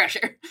sudden there's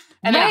pressure.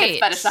 And then it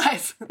gets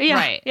fetishized. Yeah.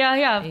 Right.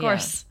 Yeah, of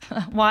course.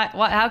 Why,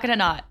 how can it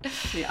not?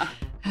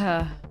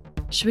 Yeah.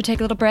 Should we take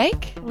a little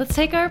break? Let's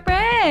take our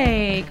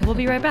break. We'll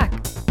be right back.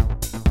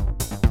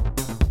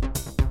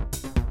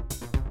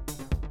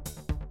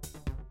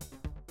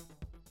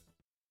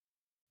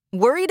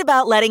 Worried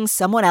about letting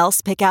someone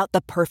else pick out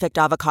the perfect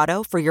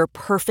avocado for your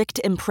perfect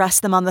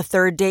impress them on the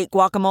third date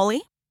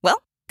guacamole?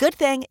 Well, good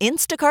thing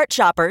Instacart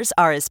shoppers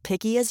are as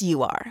picky as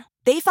you are.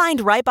 They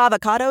find ripe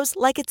avocados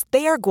like it's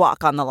their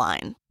guac on the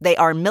line. They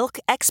are milk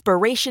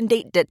expiration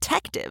date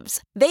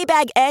detectives. They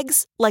bag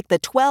eggs like the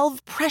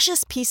 12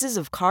 precious pieces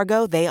of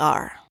cargo they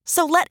are.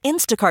 So let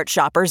Instacart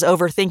shoppers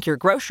overthink your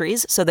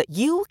groceries so that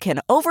you can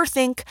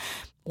overthink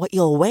what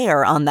you'll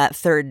wear on that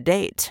third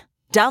date.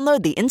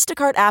 Download the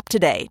Instacart app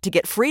today to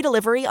get free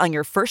delivery on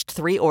your first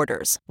 3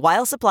 orders,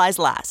 while supplies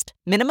last.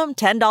 Minimum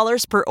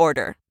 $10 per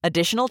order.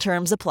 Additional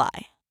terms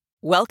apply.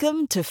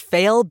 Welcome to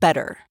Fail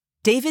Better,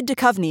 David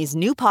Duchovny's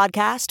new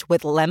podcast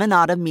with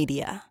Lemonada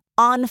Media.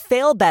 On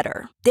Fail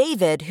Better,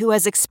 David, who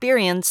has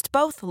experienced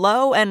both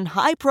low and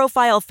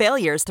high-profile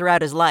failures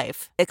throughout his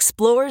life,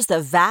 explores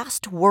the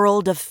vast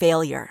world of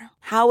failure,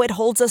 how it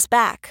holds us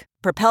back,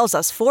 propels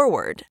us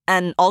forward,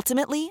 and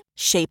ultimately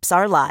shapes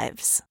our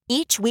lives.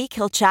 Each week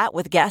he'll chat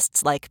with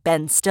guests like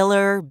Ben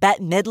Stiller,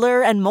 Bette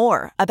Midler, and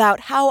more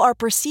about how our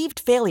perceived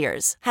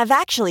failures have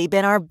actually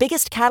been our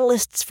biggest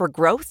catalysts for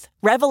growth,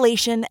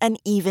 revelation, and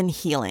even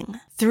healing.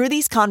 Through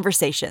these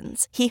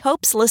conversations, he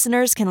hopes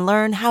listeners can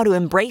learn how to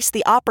embrace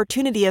the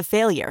opportunity of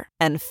failure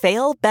and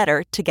fail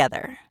better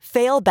together.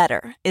 Fail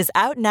Better is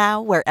out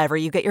now wherever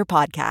you get your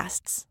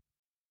podcasts.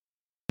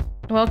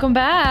 Welcome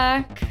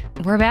back.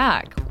 We're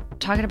back.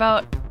 Talking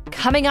about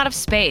Coming Out of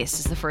Space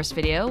is the first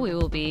video we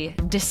will be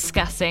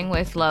discussing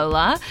with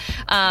Lola.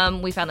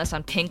 We found this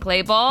on Pink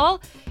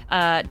Label,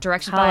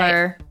 directed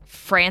by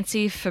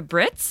Francie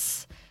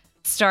Fabritz,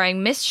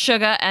 starring Miss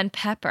Sugar and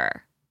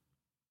Pepper.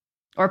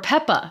 Or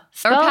Peppa.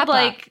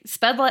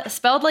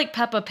 Spelled like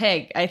Peppa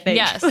Pig, I think.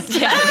 Yes.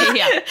 Yeah.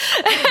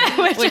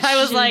 Which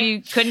I was like,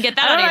 you couldn't get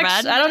that on your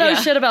head. I don't know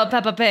shit about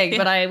Peppa Pig,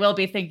 but I will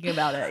be thinking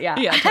about it. Yeah.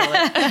 Yeah,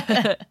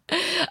 totally.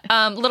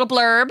 Little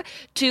blurb.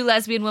 2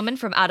 lesbian women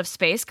from out of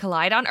space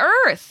collide on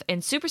Earth.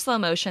 In super slow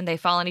motion, they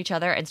fall on each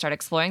other and start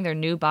exploring their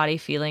new body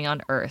feeling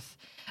on Earth.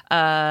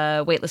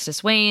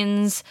 Weightlessness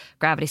wanes.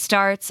 Gravity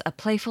starts. A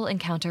playful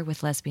encounter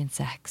with lesbian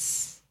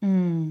sex.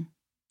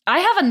 I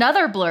have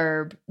another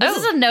blurb. This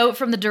is a note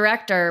from the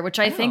director, which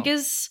I think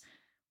is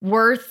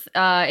worth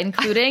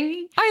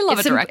including. I love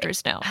a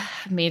director's note.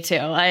 Me too.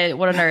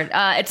 What a nerd.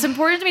 It's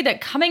important to me that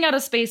Coming Out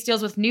of Space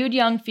deals with nude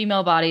young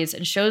female bodies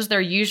and shows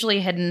their usually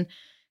hidden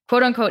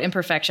quote-unquote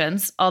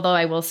imperfections, although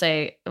I will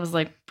say it was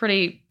like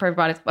pretty perfect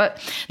bodies, but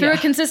through a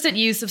consistent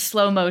use of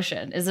slow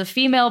motion is a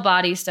female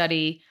body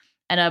study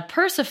and a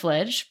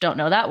persiflage, don't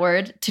know that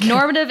word, to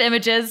normative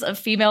images of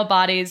female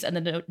bodies and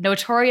the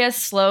notorious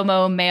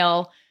slow-mo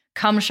male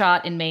cum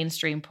shot in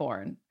mainstream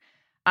porn.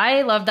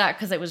 I love that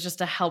because it was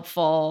just a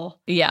helpful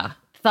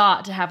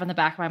thought to have in the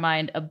back of my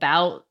mind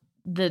about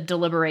the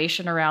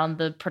deliberation around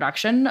the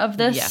production of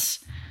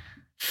this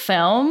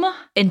film.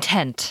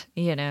 Intent,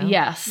 you know?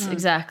 Yes,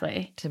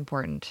 exactly. It's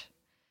important.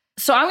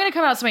 So I'm going to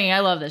come out swinging.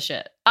 I love this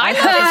shit. I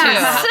love it too.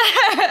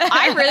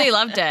 I really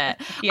loved it.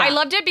 Yeah. I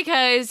loved it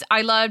because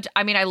I love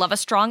a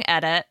strong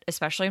edit,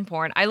 especially in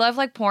porn. I love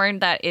like porn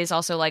that is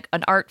also like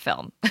an art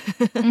film.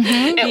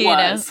 It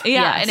was.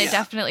 Yeah, and it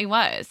definitely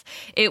was.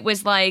 It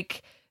was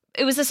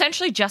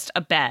essentially just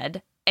a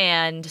bed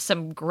and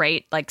some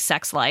great like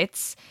sex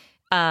lights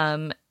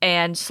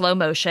and slow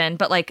motion,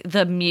 but like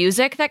the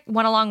music that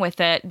went along with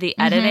it, the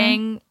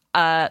editing,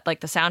 like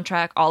the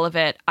soundtrack, all of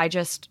it,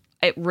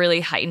 it really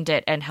heightened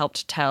it and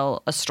helped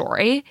tell a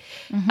story.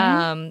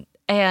 And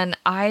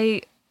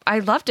I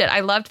loved it. I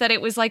loved that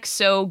it was like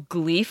so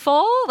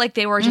gleeful. Like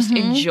they were just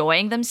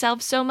enjoying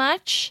themselves so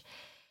much.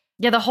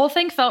 Yeah, the whole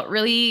thing felt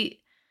really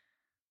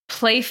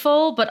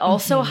playful, but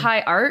also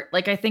high art.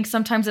 Like I think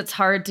sometimes it's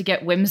hard to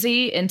get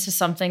whimsy into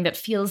something that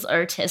feels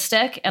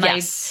artistic. And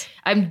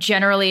I'm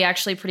generally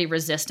actually pretty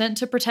resistant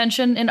to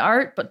pretension in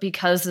art, but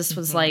because this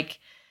was like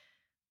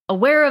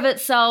aware of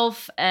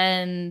itself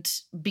and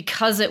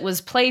because it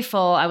was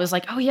playful, I was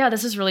like, oh yeah,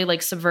 this is really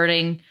like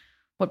subverting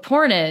what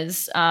porn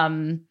is.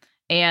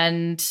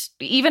 And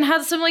even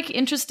had some like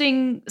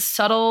interesting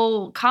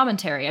subtle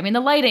commentary. I mean, the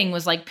lighting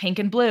was like pink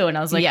and blue, and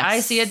I was like, I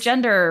see a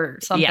gender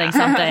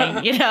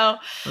something, you know?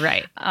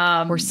 Right.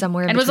 Or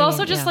somewhere in and between, it was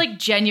also just like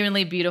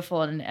genuinely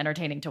beautiful and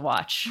entertaining to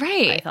watch.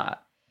 Right. I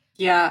thought.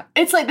 Yeah.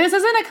 It's like, this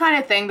isn't a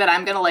kind of thing that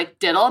I'm going to like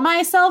diddle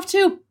myself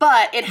to,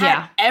 but it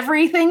had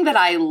everything that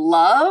I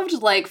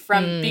loved, like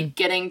from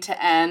beginning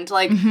to end.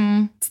 Like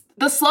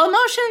the slow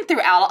motion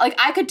throughout, like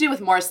I could do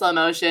with more slow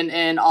motion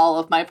in all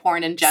of my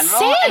porn in general.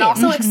 Same. And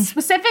also like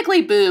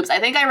specifically boobs. I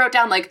think I wrote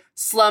down like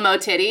slow-mo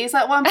titties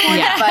at one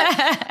point,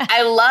 but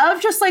I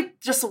love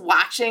just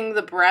watching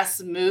the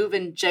breasts move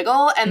and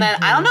jiggle. And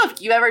then I don't know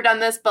if you've ever done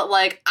this, but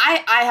like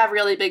I have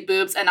really big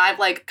boobs and I've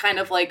like kind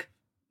of like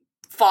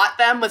fought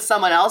them with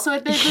someone else who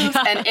had big boobs,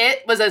 and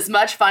it was as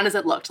much fun as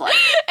it looked like.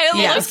 It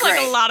Yeah. looks like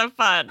a lot of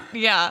fun.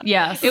 Yeah.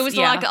 Yes. It was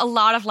Yeah. like a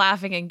lot of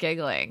laughing and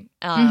giggling.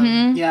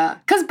 Yeah.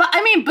 Because,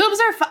 I mean, boobs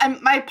are fun.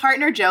 My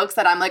partner jokes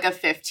that I'm like a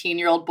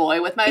 15-year-old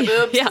boy with my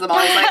boobs because I'm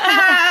always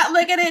like,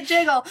 look at it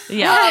jiggle.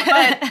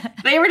 Yeah.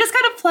 But they were just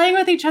kind of playing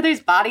with each other's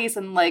bodies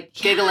and like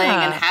giggling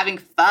and having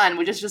fun,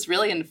 which is just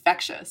really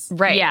infectious.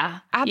 Right. Yeah.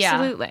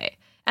 Absolutely.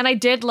 And I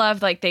did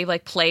love, like, they,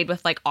 like, played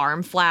with, like,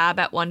 arm flab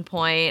at one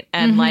point,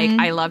 and, like,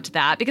 I loved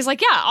that. Because,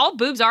 like, yeah, all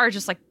boobs are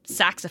just, like,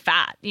 sacks of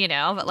fat, you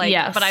know? But, like,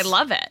 Yes. but I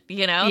love it,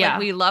 you know? Yeah. Like,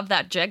 we love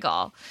that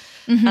jiggle.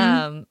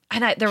 And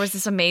there was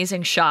this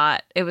amazing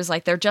shot. It was,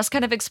 like, they're just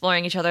kind of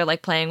exploring each other,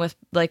 like, playing with,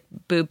 like,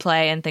 boob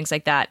play and things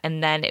like that.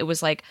 And then it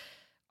was, like,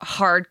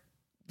 hard,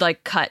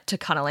 like, cut to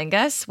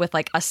cunnilingus with,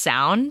 like, a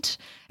sound.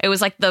 It was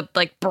like the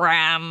like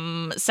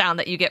bram sound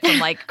that you get from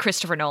like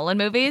Christopher Nolan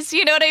movies.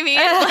 You know what I mean?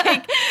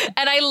 Like,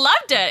 and I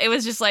loved it. It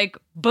was just like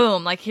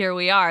boom, like here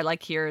we are.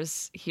 Like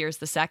here's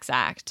the sex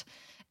act.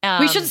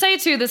 We should say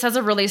too, this has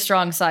a really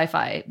strong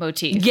sci-fi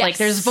motif. Yes. Like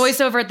there's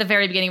voiceover at the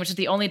very beginning, which is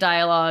the only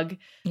dialogue.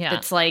 Yeah.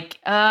 That's like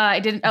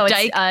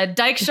it's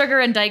Dyke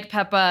Sugar and Dyke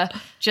Pepper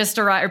just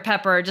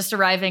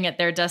arriving at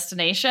their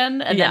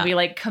destination, and then we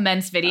like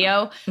commence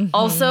video.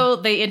 Also,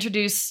 they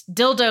introduce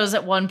dildos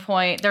at one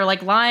point. They're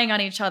like lying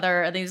on each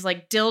other, and these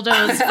like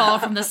dildos fall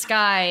from the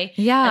sky.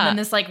 Yeah. And then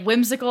this like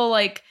whimsical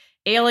like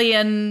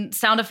alien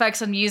sound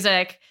effects and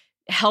music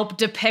help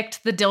depict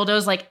the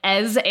dildos like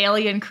as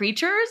alien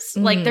creatures.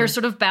 Like they're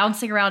sort of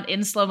bouncing around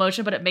in slow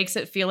motion, but it makes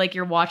it feel like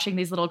you're watching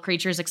these little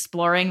creatures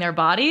exploring their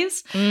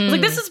bodies. I was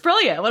like, this is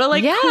brilliant. What a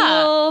like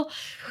cool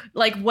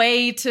like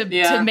way to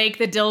make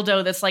the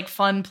dildo this like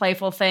fun,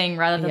 playful thing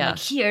rather than like,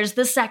 here's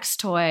the sex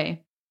toy.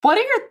 What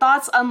are your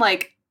thoughts on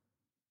like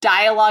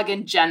dialogue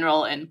in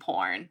general in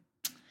porn?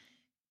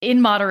 In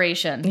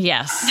moderation.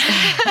 Yes.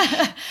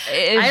 I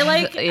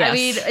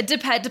mean, it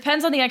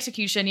depends on the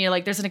execution. You know,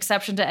 like there's an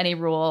exception to any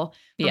rule.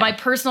 But my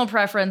personal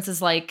preference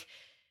is like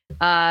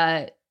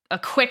a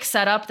quick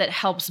setup that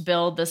helps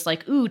build this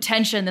like, ooh,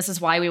 tension. This is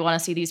why we want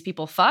to see these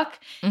people fuck.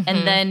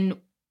 And then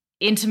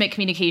intimate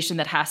communication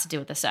that has to do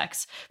with the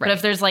sex. Right. But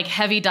if there's like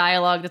heavy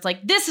dialogue that's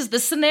like, this is the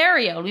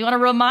scenario, we want to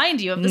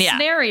remind you of the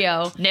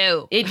scenario.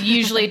 No. It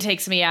usually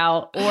takes me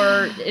out,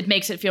 or it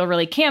makes it feel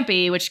really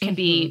campy, which can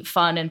be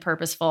fun and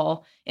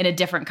purposeful in a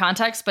different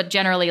context. But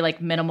generally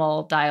like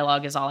minimal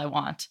dialogue is all I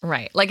want.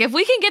 Right. Like if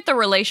we can get the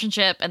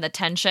relationship and the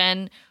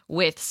tension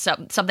with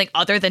something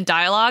other than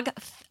dialogue,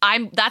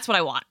 that's what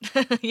I want.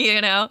 You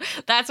know,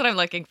 that's what I'm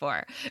looking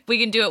for. If we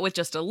can do it with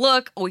just a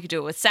look, or we can do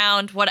it with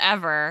sound,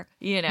 whatever,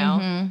 you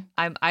know,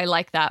 I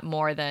like that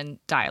more than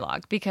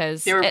dialogue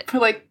because they were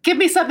like, give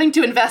me something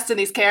to invest in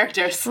these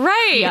characters.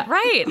 Right.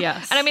 Right.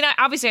 Yes. And I mean,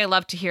 obviously I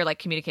love to hear like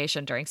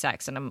communication during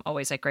sex, and I'm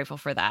always like grateful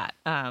for that.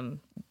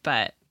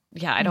 But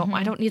yeah, I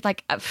don't need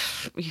like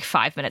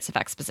 5 minutes of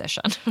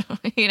exposition,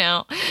 you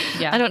know?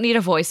 Yeah. I don't need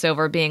a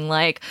voiceover being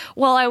like,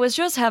 well, I was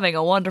just having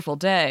a wonderful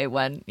day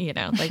when, you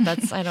know, like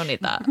I don't need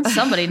that.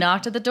 Somebody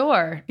knocked at the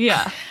door.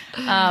 Yeah.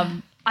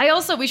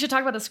 We should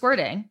talk about the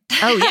squirting.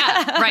 Oh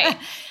yeah, right.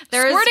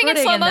 There is Squirting in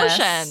slow this.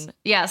 motion.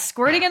 Yeah,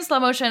 squirting in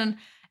slow motion.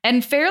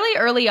 And fairly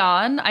early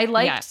on, I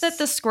liked that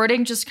the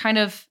squirting just kind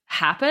of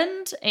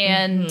happened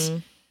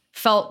and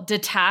felt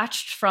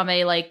detached from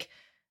a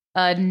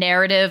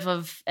narrative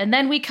of, and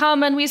then we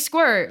come and we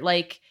squirt.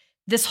 Like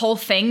this whole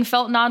thing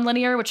felt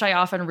nonlinear, which I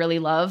often really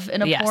love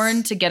in a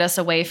porn to get us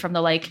away from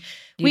the like,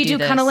 we do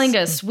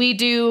cunnilingus, we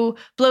do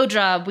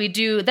blowjob, we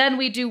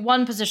do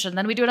one position,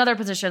 then we do another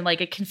position. Like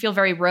it can feel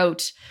very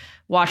rote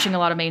watching a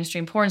lot of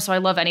mainstream porn. So I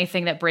love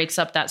anything that breaks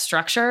up that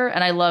structure.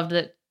 And I loved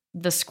that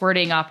the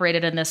squirting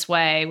operated in this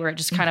way where it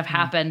just kind of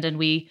happened and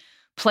we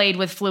played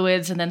with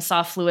fluids and then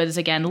saw fluids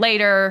again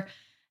later.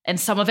 And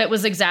some of it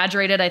was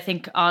exaggerated, I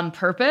think, on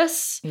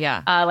purpose.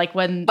 Yeah. Like the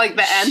end.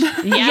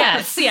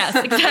 Yes,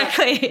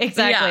 exactly.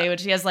 Yeah. When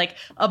she has like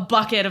a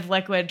bucket of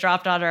liquid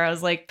dropped on her, I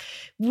was like,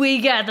 we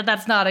get that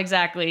that's not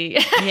exactly.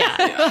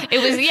 Yeah.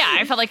 It was,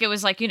 I felt like it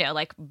was like, you know,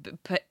 like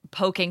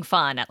poking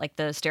fun at like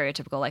the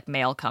stereotypical like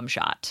male cum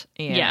shot.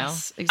 You know?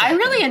 Exactly. I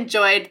really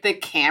enjoyed the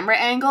camera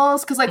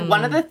angles because like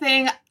one of the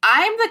thing,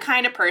 I'm the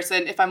kind of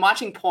person, if I'm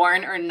watching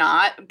porn or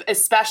not,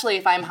 especially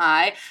if I'm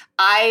high,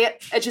 I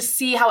just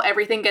see how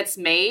everything gets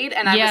made.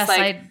 And I'm just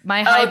like,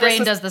 my high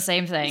brain does the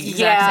same thing.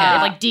 Yeah.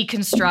 It like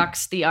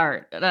deconstructs the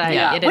art.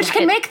 Which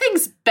can make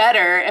things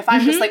better if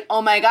I'm just like,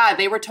 oh my God,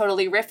 they were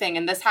totally riffing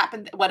and this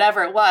happened,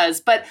 whatever it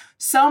was. But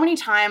so many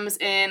times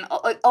in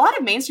like, a lot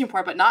of mainstream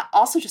porn, but not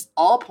also just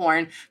all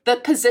porn, the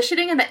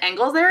positioning and the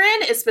angles they're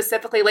in is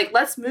specifically like,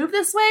 let's move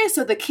this way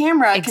so the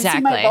camera can see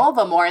my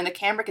vulva more and the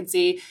camera can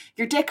see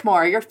your dick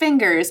more, your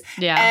fingers.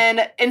 Yeah.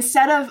 And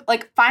instead of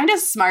like, find a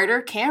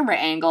smarter camera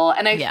angle.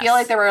 And I feel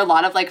like there were a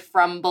lot of like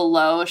from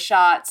below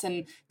shots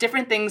and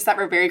different things that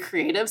were very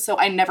creative. So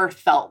I never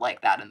felt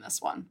like that in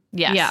this one.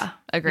 Yes. Yeah.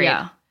 Agreed.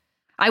 Yeah.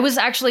 I was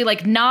actually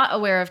like not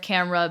aware of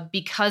camera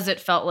because it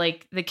felt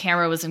like the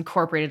camera was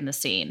incorporated in the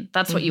scene.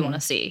 That's what you want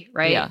to see,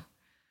 right? Yeah.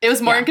 It was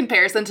more in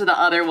comparison to the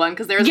other one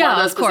because there was one of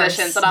those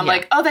positions that I'm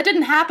like, oh, that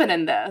didn't happen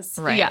in this.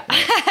 Right. Yeah.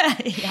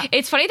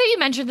 It's funny that you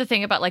mentioned the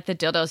thing about like the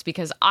dildos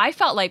because I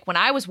felt like when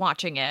I was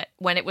watching it,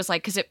 when it was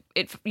like, because it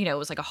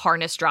was like a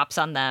harness drops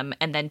on them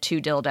and then 2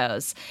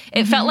 dildos.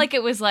 It felt like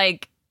it was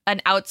like an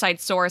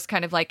outside source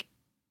kind of like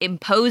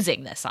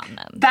imposing this on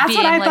them. That's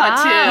what I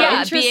thought too.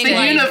 Yeah,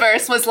 the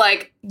universe was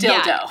like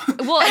dildo. Yeah.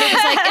 Well,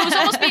 it was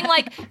almost being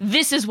like,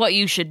 this is what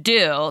you should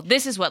do.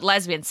 This is what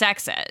lesbian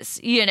sex is,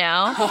 you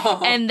know?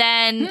 And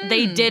then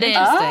they didn't,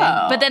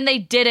 but then they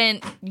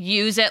didn't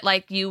use it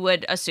like you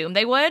would assume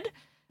they would,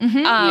 which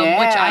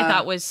I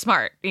thought was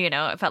smart. You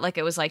know, it felt like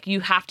it was like, you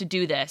have to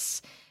do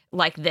this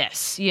like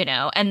this, you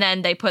know? And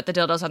then they put the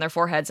dildos on their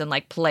foreheads and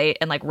like played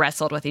and like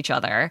wrestled with each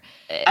other.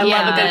 I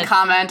love a good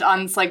comment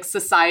on like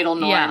societal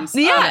norms.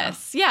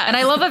 Yes. Yeah. And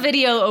I love a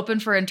video open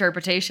for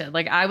interpretation.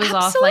 Like I was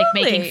off like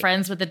making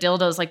friends with the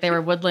dildos like they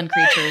were woodland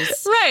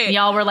creatures. Right. And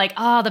y'all were like,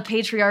 oh, the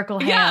patriarchal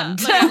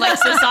hand. Like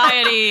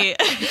society.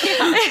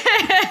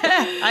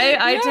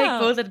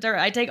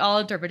 I take all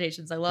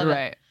interpretations. I love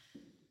it.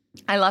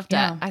 I loved it.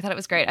 I thought it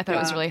was great. I thought it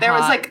was really there hot.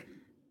 Was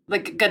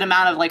like a good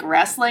amount of like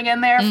wrestling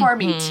in there for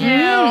me too.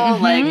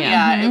 Like,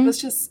 it was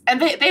just, and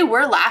they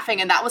were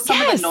laughing, and that was some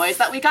of the noise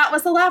that we got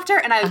was the laughter.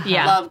 And I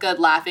love good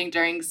laughing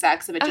during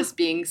sex of it just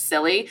being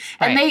silly.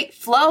 And they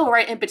flow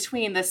right in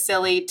between the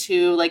silly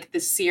to like the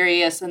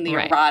serious and the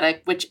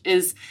erotic, which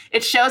is,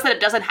 it shows that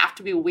it doesn't have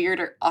to be weird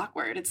or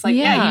awkward. It's like,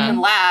 you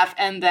can laugh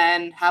and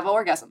then have an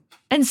orgasm.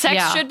 And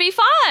sex should be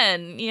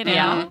fun, you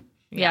know?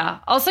 Yeah.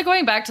 Also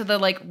going back to the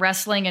like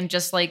wrestling and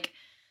just like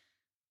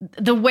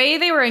the way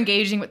they were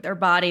engaging with their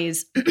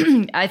bodies,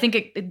 I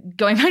think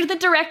going back to the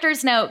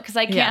director's note, because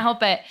I can't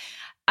help it.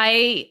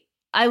 I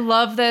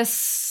love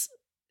this.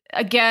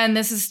 Again,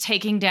 this is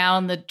taking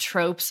down the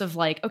tropes of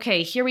like,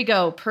 okay, here we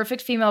go.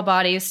 Perfect female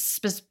bodies,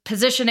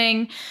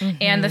 positioning,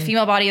 and the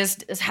female body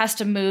has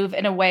to move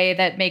in a way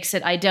that makes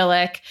it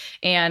idyllic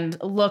and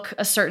look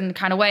a certain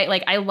kind of way.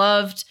 Like I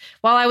loved,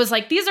 while I was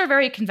like, these are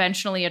very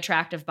conventionally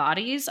attractive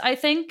bodies, I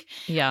think.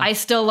 Yeah. I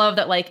still love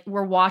that like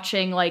we're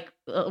watching like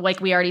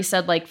we already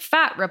said, like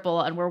Fat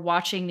Ripple, and we're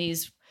watching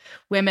these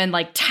women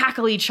like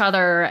tackle each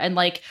other and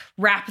like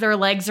wrap their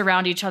legs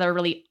around each other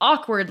really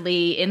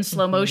awkwardly in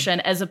slow motion,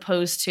 as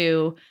opposed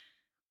to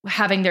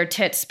having their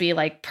tits be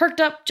like perked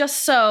up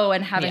just so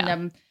and having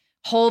them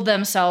hold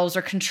themselves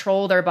or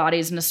control their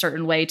bodies in a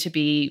certain way to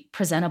be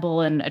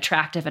presentable and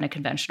attractive in a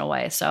conventional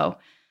way. So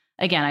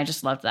again, I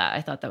just loved that.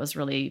 I thought that was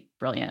really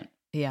brilliant.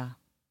 Yeah.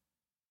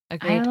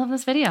 Agreed. I love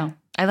this video.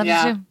 I loved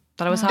it too.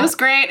 Thought it was hot. It was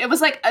great. It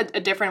was like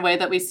a different way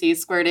that we see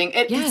squirting.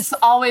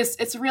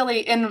 It's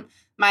really in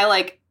my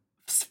like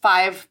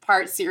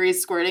 5-part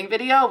series squirting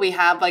video, we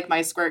have like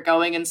my squirt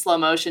going in slow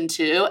motion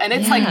too, and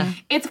it's like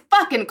it's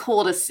fucking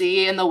cool to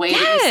see in the way that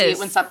you see it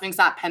when something's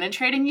not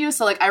penetrating you.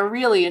 So like I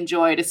really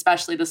enjoyed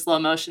especially the slow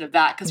motion of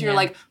that, because you're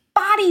like,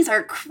 bodies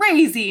are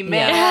crazy,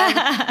 man.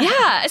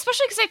 Yeah,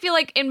 especially because I feel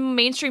like in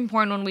mainstream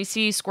porn, when we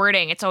see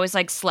squirting, it's always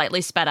like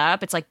slightly sped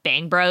up. It's like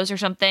Bang Bros or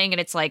something, and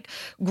it's like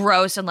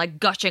gross and like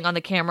gushing on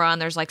the camera,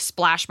 and there's like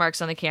splash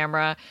marks on the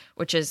camera,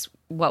 which is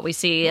what we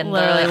see in the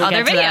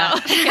other video.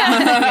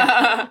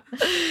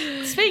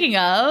 Speaking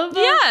of,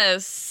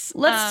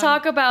 let's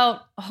talk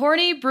about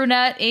horny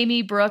brunette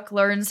Amy Brooke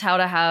learns how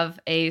to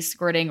have a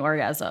squirting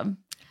orgasm.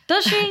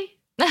 Does she?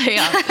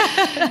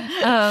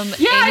 I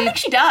think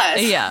she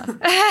does. Yeah.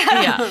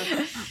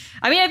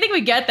 I mean, I think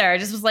we get there. I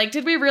just was like,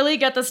 did we really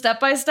get the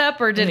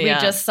step-by-step, or did we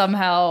just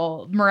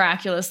somehow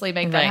miraculously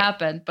make that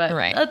happen? But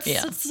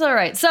it's all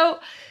right. So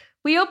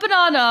we open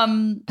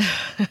on,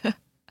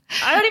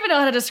 I don't even know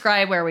how to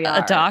describe where we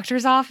are. A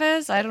doctor's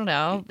office? I don't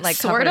know. Like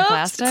sort of?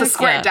 Plastic? It's a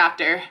squirt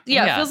doctor.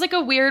 Yeah, it feels like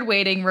a weird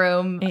waiting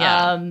room.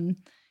 Yeah.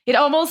 It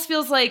almost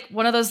feels like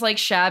one of those like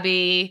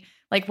shabby,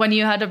 like when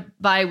you had to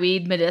buy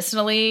weed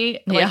medicinally,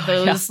 like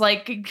those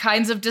like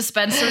kinds of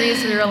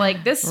dispensaries where you're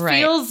like, this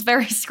feels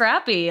very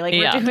scrappy. Like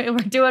we're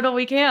doing what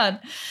we can.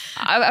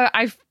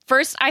 I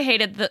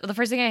hated the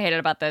first thing I hated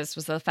about this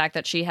was the fact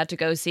that she had to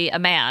go see a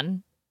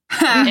man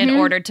in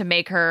order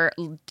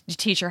to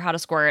teach her how to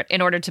squirt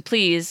in order to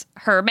please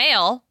her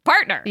male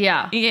partner.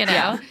 Yeah. You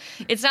know,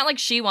 it's not like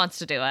she wants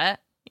to do it,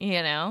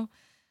 you know?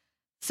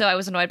 So I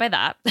was annoyed by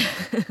that.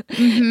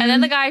 And then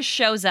the guy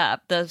shows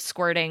up, the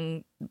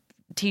squirting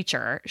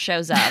teacher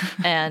shows up,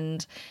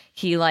 and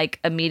he like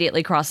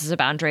immediately crosses a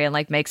boundary and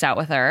like makes out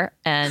with her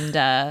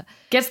and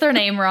gets their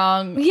name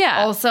wrong.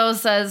 Yeah. Also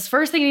says,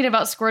 first thing you need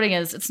about squirting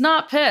is it's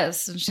not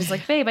piss. And she's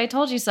like, babe, I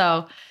told you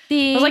so.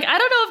 I was like, I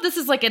don't know if this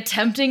is like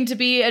attempting to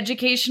be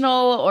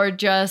educational or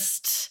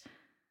just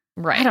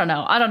I don't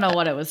know. I don't know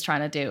what it was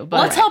trying to do. But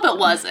let's hope it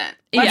wasn't.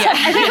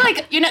 I think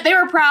like, you know, they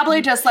were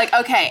probably just like,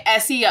 okay,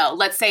 SEO,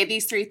 let's say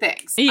these 3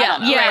 things. Yeah.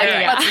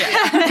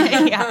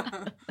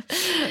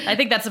 I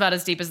think that's about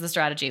as deep as the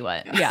strategy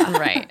went. Yeah,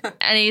 right.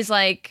 And he's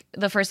like,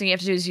 the first thing you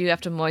have to do is you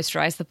have to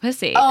moisturize the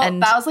pussy. Oh,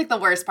 and that was like the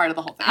worst part of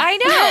the whole thing. I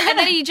know. And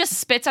then he just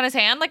spits on his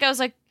hand. Like I was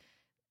like,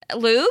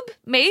 lube,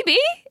 maybe,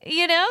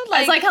 you know?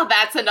 Like, it's like how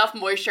that's enough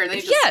moisture. Then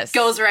he just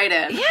goes right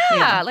in.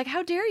 Yeah. Like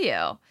how dare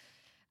you?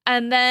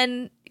 And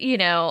then, you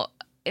know,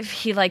 if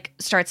he like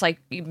starts like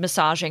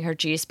massaging her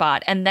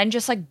G-spot and then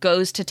just like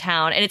goes to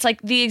town, and it's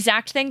like the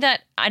exact thing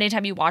that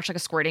anytime you watch like a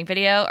squirting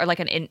video or like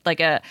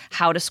a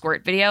how to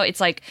squirt video, it's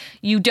like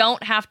you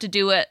don't have to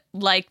do it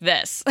like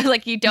this.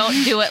 Like you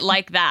don't do it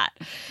like that.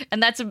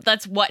 And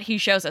that's what he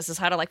shows us, is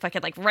how to like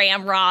fucking like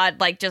ramrod,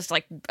 like just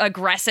like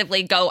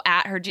aggressively go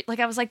at her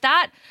like I was like,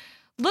 that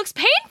looks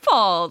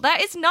painful.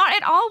 That is not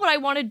at all what I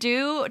want to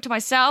do to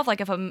myself. Like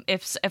if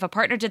a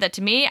partner did that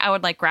to me, I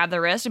would like grab the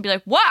wrist and be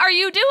like, what are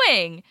you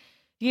doing?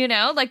 You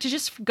know, like to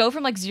just go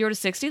from like 0 to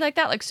 60 like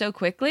that, like so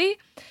quickly.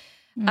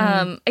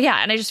 Yeah,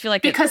 and I just feel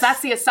like because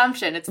that's the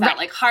assumption. It's that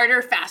like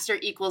harder, faster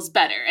equals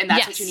better, and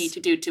that's what you need to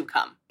do to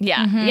come.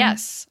 Yeah,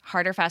 yes,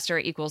 harder, faster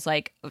equals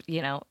like,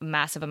 you know,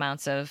 massive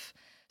amounts of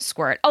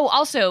squirt. Oh,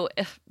 also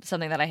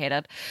something that I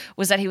hated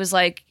was that he was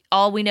like,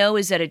 all we know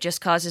is that it just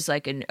causes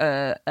like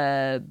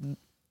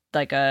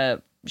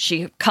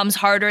she comes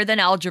harder than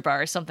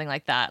algebra or something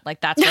like that. Like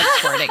that's what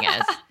squirting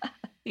is.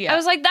 Yeah. I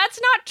was like, that's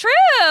not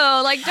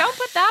true. Like, don't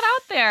put that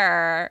out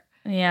there.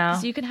 Yeah.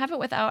 So you can have it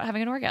without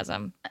having an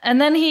orgasm. And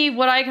then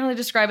what I can only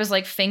describe as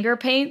like finger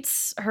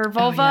paints her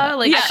vulva. Oh, yeah.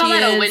 Like I call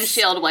that a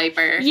windshield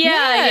wiper.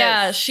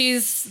 Yeah.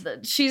 She's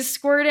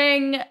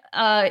squirting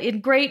in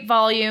great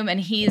volume,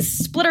 and he's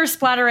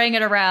splattering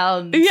it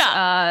around.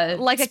 Yeah.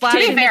 Like a To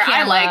be kid. fair,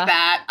 I like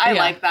that. I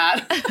like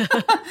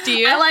that. Do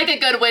you? I like a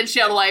good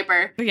windshield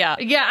wiper. Yeah.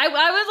 Yeah. I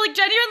was like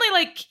genuinely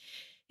like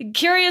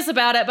curious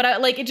about it, but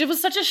it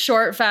was such a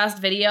short, fast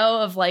video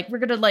of like we're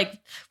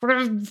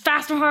gonna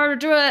fast and hard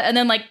do it, and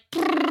then like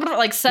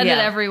send it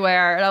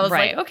everywhere, and I was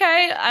like,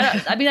 okay,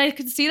 I mean, I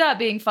could see that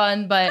being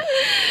fun, but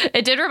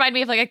it did remind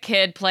me of like a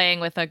kid playing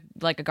with a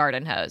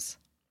garden hose.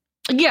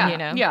 Yeah, you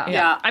know?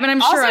 Yeah. I mean,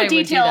 I'm sure I would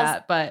do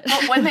that, but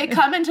when they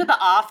come into the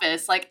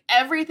office, like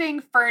everything,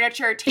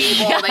 furniture,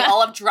 table, they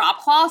all have drop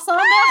cloths on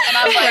them, and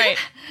I'm like,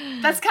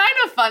 that's kind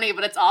of funny,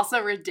 but it's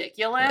also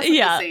ridiculous at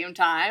the same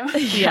time.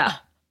 Yeah.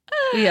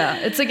 Yeah,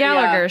 it's a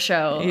Gallagher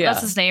show. Yeah. That's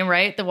his name,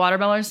 right? The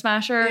Watermelon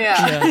Smasher.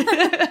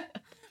 Yeah.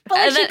 But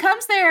like, she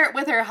comes there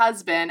with her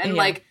husband, and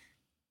like,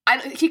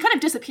 he kind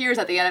of disappears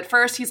at the end. At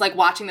first, he's like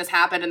watching this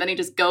happen, and then he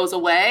just goes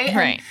away.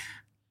 Right.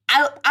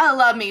 I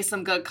love me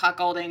some good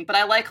cuckolding, but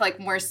I like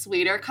more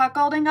sweeter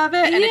cuckolding of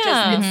it, and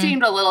it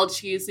seemed a little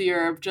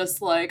cheesier of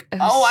just like,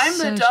 I'm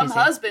the dumb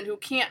husband who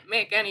can't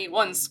make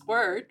anyone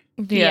squirt.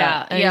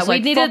 Yeah. We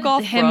like, needed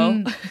off,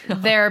 him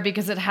there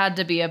because it had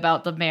to be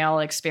about the male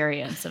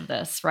experience of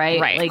this, right?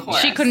 Right. Like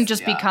she couldn't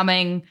just be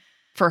coming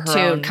for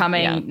her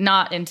own,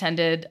 not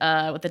intended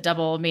with a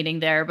double meaning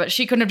there, but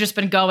she couldn't have just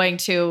been going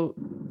to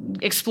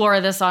explore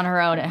this on her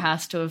own. It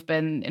has to have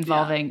been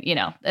involving, you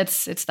know,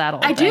 it's that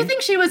old I thing. do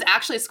think she was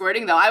actually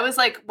squirting, though. I was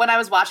like, when I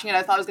was watching it,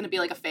 I thought it was going to be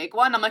like a fake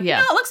one. I'm like, no,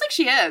 it looks like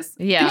she is.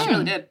 Yeah. I think she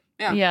really did.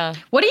 Yeah.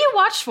 What do you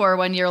watch for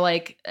when you're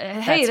like,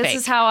 hey, this fake.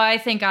 is how I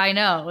think I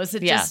know? Is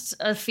it just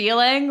a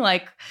feeling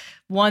like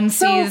one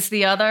sees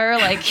the other,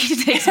 like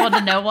he takes one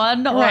to know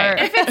one? Or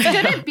if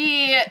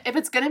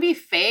it's gonna be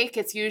fake,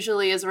 it's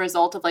usually as a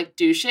result of like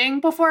douching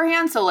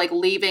beforehand. So like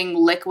leaving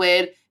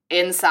liquid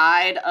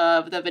inside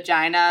of the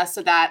vagina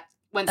so that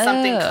when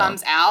something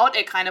comes out,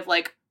 it kind of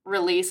like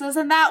releases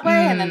in that way,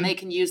 and then they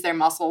can use their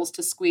muscles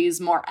to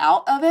squeeze more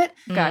out of it.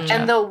 Gotcha.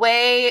 And the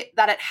way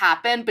that it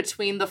happened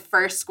between the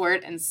first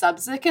squirt and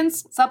subsequent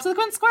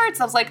squirts,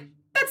 I was like,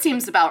 that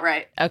seems about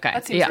right. Okay.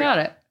 That seems got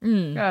it.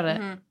 Got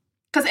it. Mm-hmm.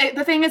 Because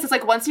the thing is, it's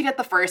like once you get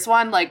the first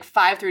one, like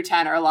 5 through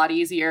 10 are a lot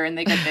easier and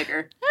they get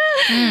bigger.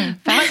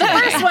 But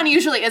the first one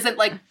usually isn't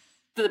like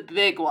the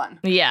big one.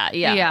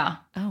 Yeah.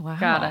 Oh, wow.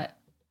 Got it.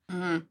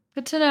 Mm-hmm.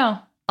 Good to know.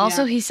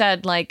 Also, he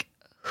said, like,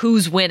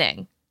 who's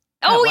winning?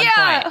 Oh,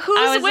 yeah. Point.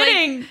 Who's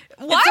winning? Like,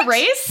 what? It's a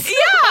race?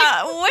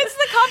 Yeah. What's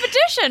the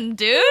competition,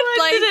 dude?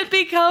 When did it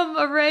become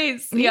a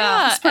race?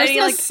 Yeah. This person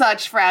has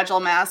such fragile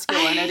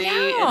masculinity.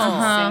 It's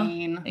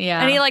insane.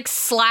 Yeah. And he like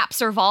slaps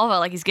her vulva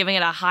like he's giving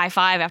it a high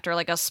five after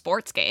like a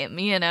sports game,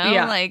 you know?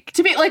 Yeah. Like,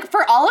 to be like,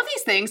 for all of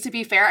these things, to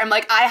be fair, I'm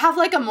like, I have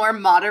like a more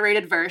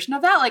moderated version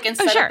of that. Like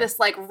instead of this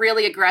like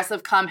really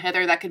aggressive come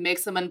hither that could make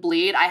someone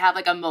bleed, I have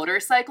like a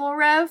motorcycle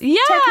rev technique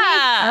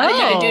that you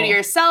can do to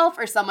yourself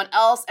or someone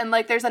else. And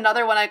like there's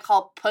another one I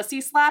call pussy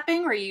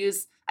slapping, where you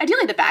use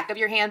ideally the back of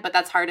your hand, but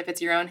that's hard if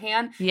it's your own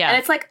hand. Yeah. And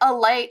it's like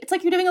it's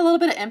like you're doing a little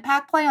bit of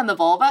impact play on the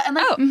vulva. And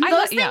like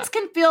those things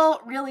can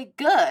feel really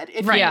good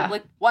if you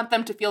like want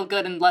them to feel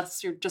good,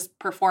 unless you're just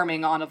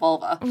performing on a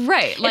vulva.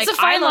 Right. Like, it's a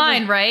fine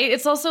line, right?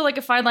 It's also like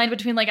a fine line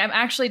between like, I'm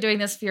actually doing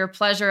this for your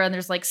pleasure, and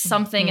there's like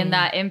something in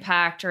that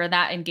impact or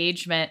that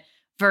engagement,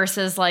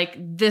 versus like,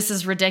 this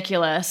is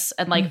ridiculous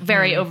and like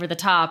very over the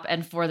top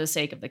and for the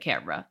sake of the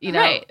camera, you know?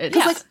 Right.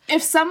 Because like,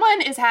 if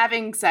someone is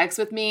having sex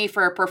with me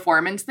for a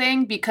performance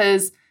thing,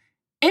 because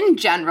in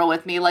general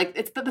with me, like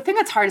it's the thing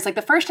that's hard is like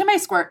the first time I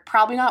squirt,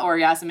 probably not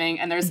orgasming,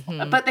 and there's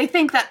but they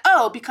think that,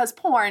 because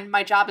porn,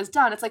 my job is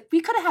done. It's like,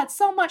 we could have had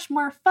so much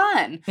more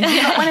fun.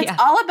 But when it's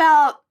all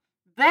about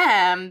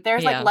them,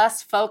 there's like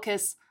less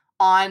focus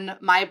on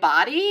my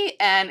body,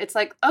 and it's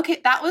like, okay,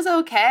 that was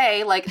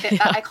okay. Like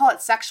I call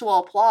it sexual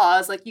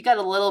applause. Like you get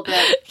a little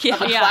bit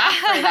of a clap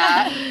for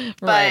that,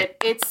 but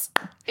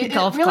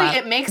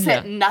it makes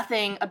it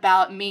nothing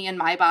about me and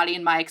my body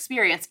and my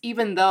experience,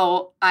 even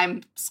though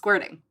I'm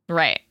squirting.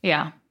 Right.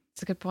 Yeah.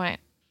 That's a good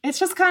point. It's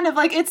just kind of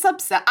like, it's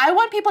upset. I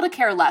want people to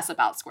care less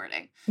about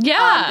squirting. Yeah.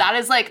 That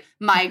is like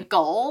my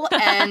goal.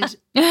 And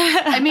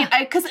I mean,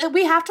 because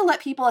we have to let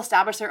people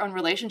establish their own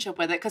relationship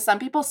with it, because some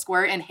people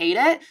squirt and hate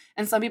it,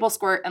 and some people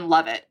squirt and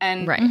love it.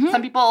 And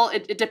some people,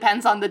 it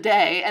depends on the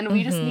day. And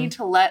we just need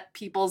to let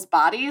people's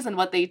bodies and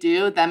what they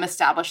do, them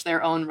establish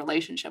their own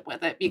relationship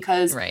with it.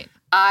 Because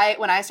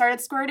when I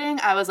started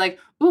squirting, I was like,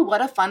 ooh,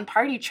 what a fun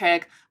party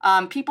trick.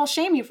 People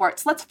shame me for it.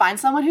 So let's find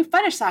someone who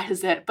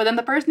fetishizes it. But then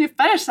the person who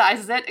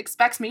fetishizes it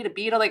expects me to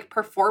be at a like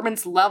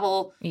performance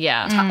level,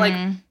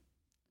 like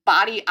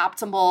body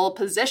optimal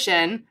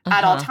position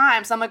at all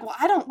times. So I'm like, well,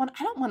 I don't want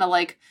to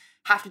like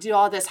have to do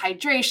all this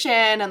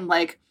hydration and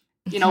like,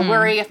 you know,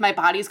 worry if my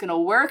body's going to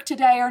work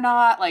today or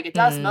not. Like it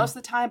does most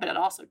of the time, but it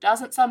also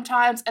doesn't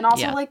sometimes. And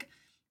also like,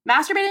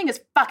 masturbating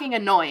is fucking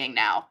annoying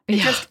now. It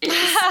just is.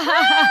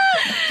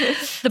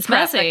 The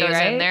prep that goes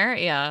in there.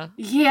 Yeah.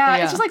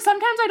 It's just like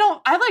sometimes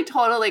I've like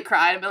totally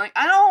cried and been like,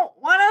 I don't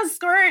want to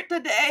squirt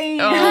today.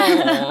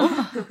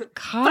 Oh,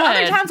 God. But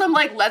other times I'm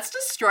like, let's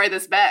destroy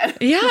this bed.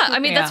 Yeah. I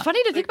mean, that's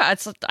funny to think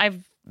about.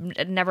 I've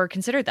never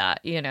considered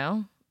that, you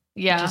know?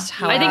 Yeah. Just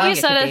how I think you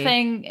said a be.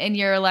 thing in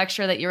your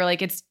lecture that you were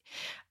like,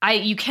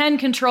 you can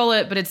control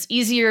it, but it's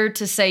easier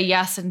to say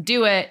yes and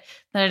do it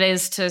than it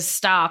is to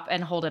stop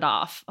and hold it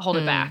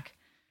back.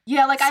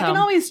 Yeah, like I can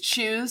always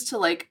choose to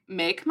like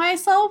make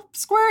myself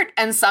squirt,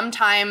 and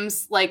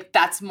sometimes like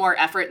that's more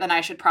effort than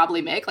I should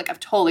probably make. Like I've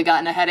totally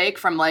gotten a headache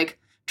from like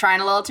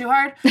trying a little too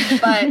hard,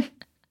 but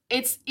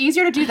it's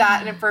easier to do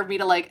that and for me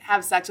to like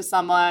have sex with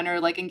someone or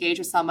like engage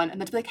with someone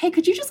and then to be like, hey,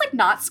 could you just like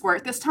not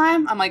squirt this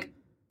time? I'm like,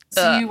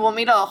 so you want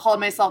me to hold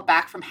myself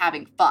back from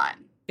having fun?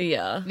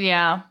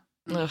 Yeah.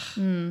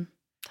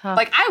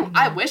 Like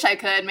I wish I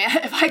could, man.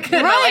 If I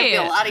could, my life would be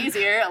a lot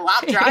easier, a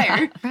lot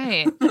drier.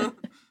 Right.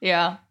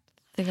 Yeah.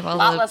 Think of all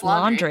the less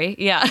laundry.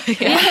 Yeah.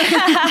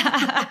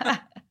 Yeah.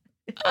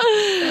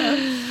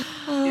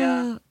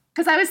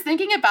 Because I was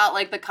thinking about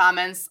like the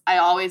comments I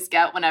always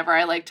get whenever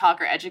I like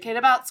talk or educate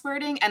about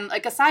squirting, and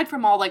like aside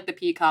from all like the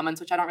pee comments,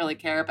 which I don't really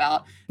care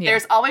about,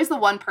 there's always the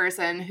one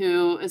person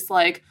who is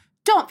like,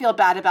 don't feel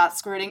bad about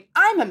squirting.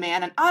 I'm a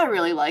man and I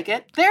really like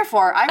it.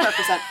 Therefore, I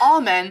represent all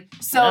men.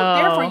 So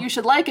therefore you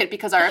should like it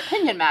because our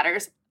opinion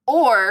matters.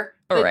 Or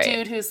the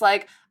dude who's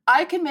like,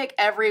 I can make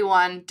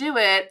everyone do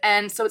it.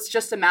 And so it's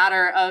just a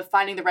matter of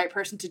finding the right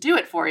person to do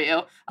it for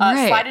you.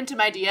 Slide into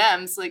my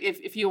DMs like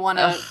if you want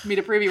me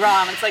to prove you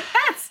wrong. It's like,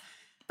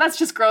 that's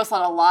just gross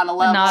on a lot of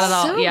levels. Not at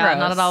all. So Yeah, gross.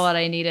 not at all what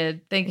I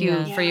needed. Thank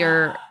you for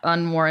your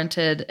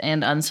unwarranted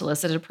and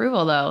unsolicited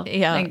approval, though.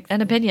 Yeah,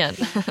 an opinion.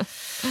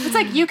 It's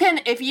like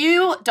if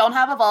you don't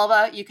have a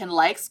vulva, you can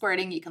like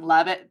squirting, you can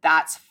love it.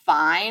 That's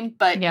fine,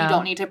 but you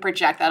don't need to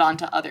project that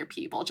onto other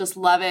people. Just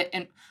love it.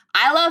 And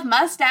I love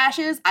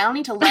mustaches. I don't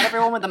need to let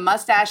everyone with a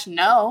mustache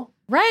know.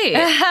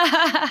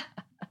 Right.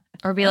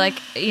 Or be like,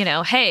 you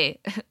know,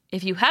 hey,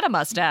 if you had a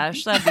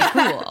mustache, that'd be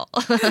cool.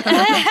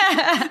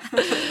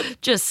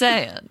 Just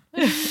saying.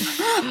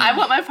 I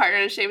want my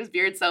partner to shave his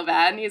beard so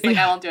bad. And he's like,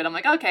 I won't do it. I'm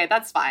like, okay,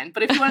 that's fine.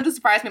 But if you wanted to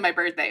surprise me on my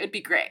birthday, it would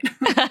be great.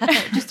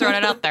 Just throwing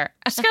it out there.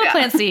 Just gotta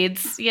plant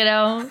seeds, you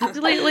know,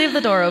 leave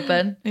the door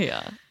open.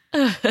 Yeah.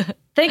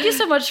 Thank you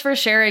so much for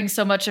sharing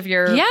so much of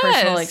your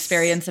personal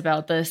experience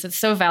about this. It's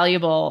so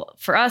valuable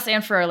for us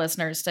and for our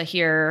listeners to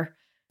hear.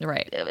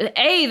 Right.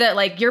 That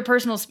like your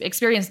personal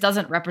experience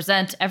doesn't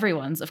represent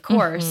everyone's, of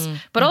course,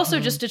 but also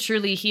just to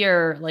truly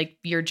hear like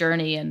your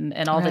journey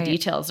and all the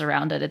details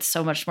around it. It's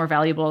so much more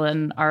valuable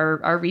than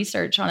our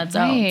research on its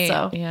own.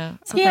 So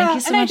thank you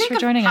so much for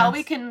joining us. How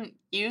we can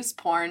use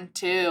porn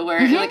too,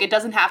 where like it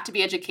doesn't have to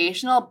be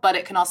educational, but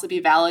it can also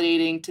be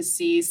validating to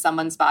see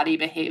someone's body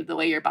behave the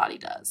way your body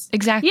does.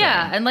 Exactly.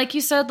 Yeah. And like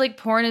you said, like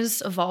porn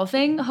is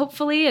evolving,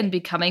 hopefully, and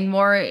becoming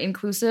more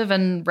inclusive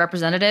and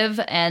representative.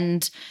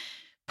 And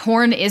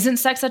porn isn't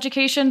sex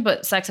education,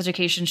 but sex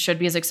education should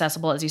be as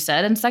accessible as you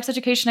said. And sex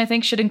education, I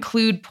think, should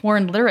include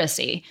porn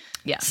literacy.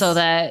 Yes. So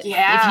that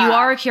if you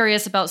are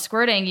curious about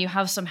squirting, you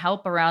have some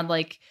help around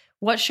like,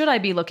 what should I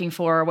be looking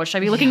for? What should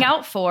I be looking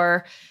out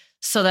for?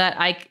 So that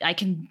I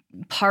can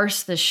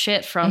parse the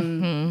shit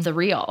from the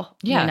real,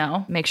 you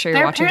know? Make sure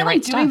you're watching the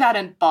right stuff. They're apparently doing that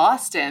in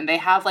Boston. They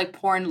have like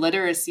porn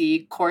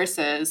literacy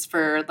courses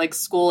for like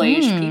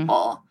school-aged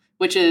people,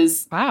 which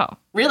is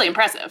really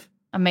impressive.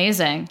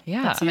 Amazing.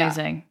 Yeah. That's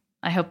amazing. Yeah.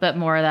 I hope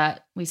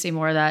that we see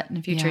more of that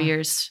in future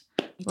years.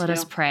 Let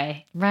us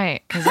pray.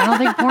 Right. Because I don't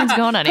think porn's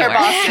going anywhere.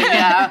 Boston,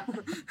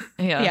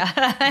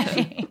 yeah.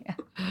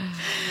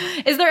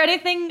 Is there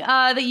anything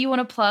that you want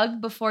to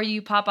plug before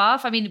you pop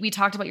off? I mean, we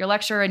talked about your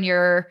lecture and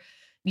your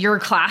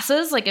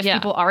classes. Like if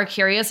people are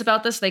curious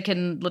about this, they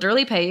can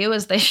literally pay you,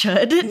 as they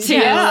should, to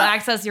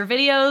access your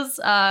videos.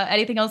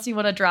 Anything else you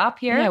want to drop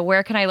here? Yeah.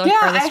 Where can our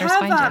listeners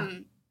find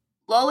you?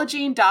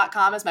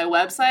 LolaJean.com is my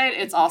website.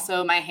 It's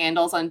also my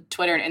handles on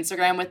Twitter and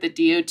Instagram with the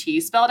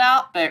DOT spelled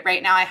out. But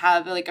right now I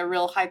have like a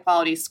real high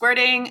quality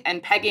squirting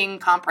and pegging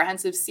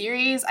comprehensive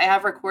series. I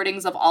have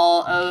recordings of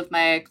all of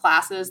my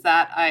classes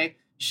that I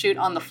shoot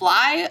on the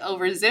fly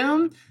over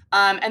Zoom.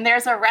 And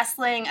there's a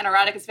wrestling and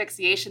erotic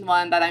asphyxiation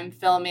one that I'm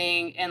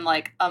filming in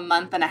like a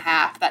month and a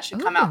half that should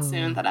come out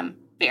soon that I'm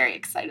very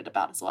excited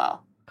about as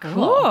well.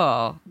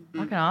 Cool.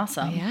 Fucking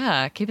awesome.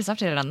 Yeah. Keep us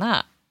updated on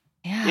that.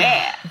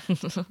 Yeah.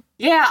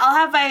 Yeah, I'll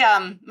have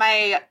my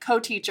my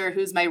co-teacher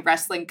who's my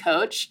wrestling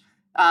coach.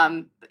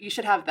 You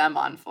should have them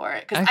on for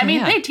it. Because, Okay, I mean,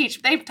 yeah.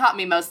 they've taught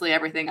me mostly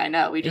everything I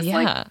know. We just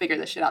like figure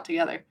this shit out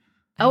together.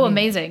 Oh,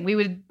 amazing.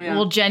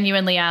 We'll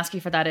genuinely ask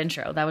you for that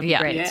intro. That would be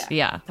great.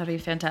 Yeah. That'd be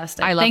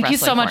fantastic. I love Thank you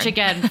so wrestling much porn.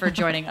 again for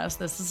joining us.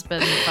 This has been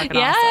fucking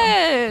awesome.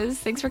 Yes.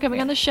 Thanks for coming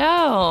on the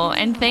show.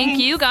 And thank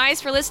you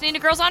guys for listening to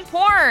Girls on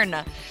Porn.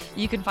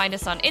 You can find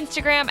us on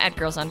Instagram at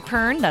Girls on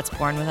Porn. That's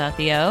porn without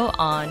the O.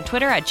 On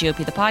Twitter at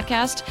GOP the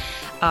podcast.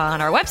 On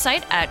our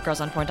website at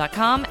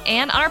girlsonporn.com.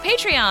 And on our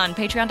Patreon,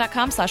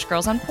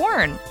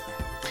 patreon.com/girlsonporn.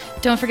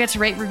 Don't forget to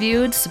rate,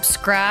 review, and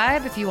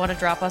subscribe. If you want to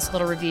drop us a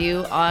little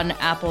review on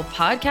Apple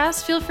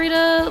Podcasts, feel free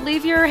to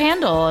leave your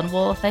handle and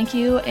we'll thank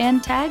you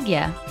and tag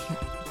you.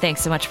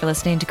 Thanks so much for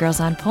listening to Girls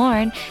on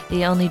Porn,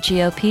 the only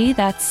GOP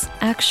that's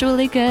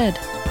actually good.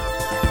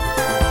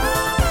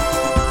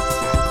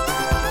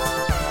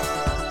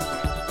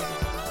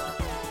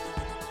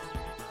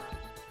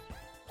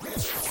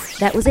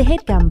 That was a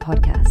HeadGum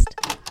podcast.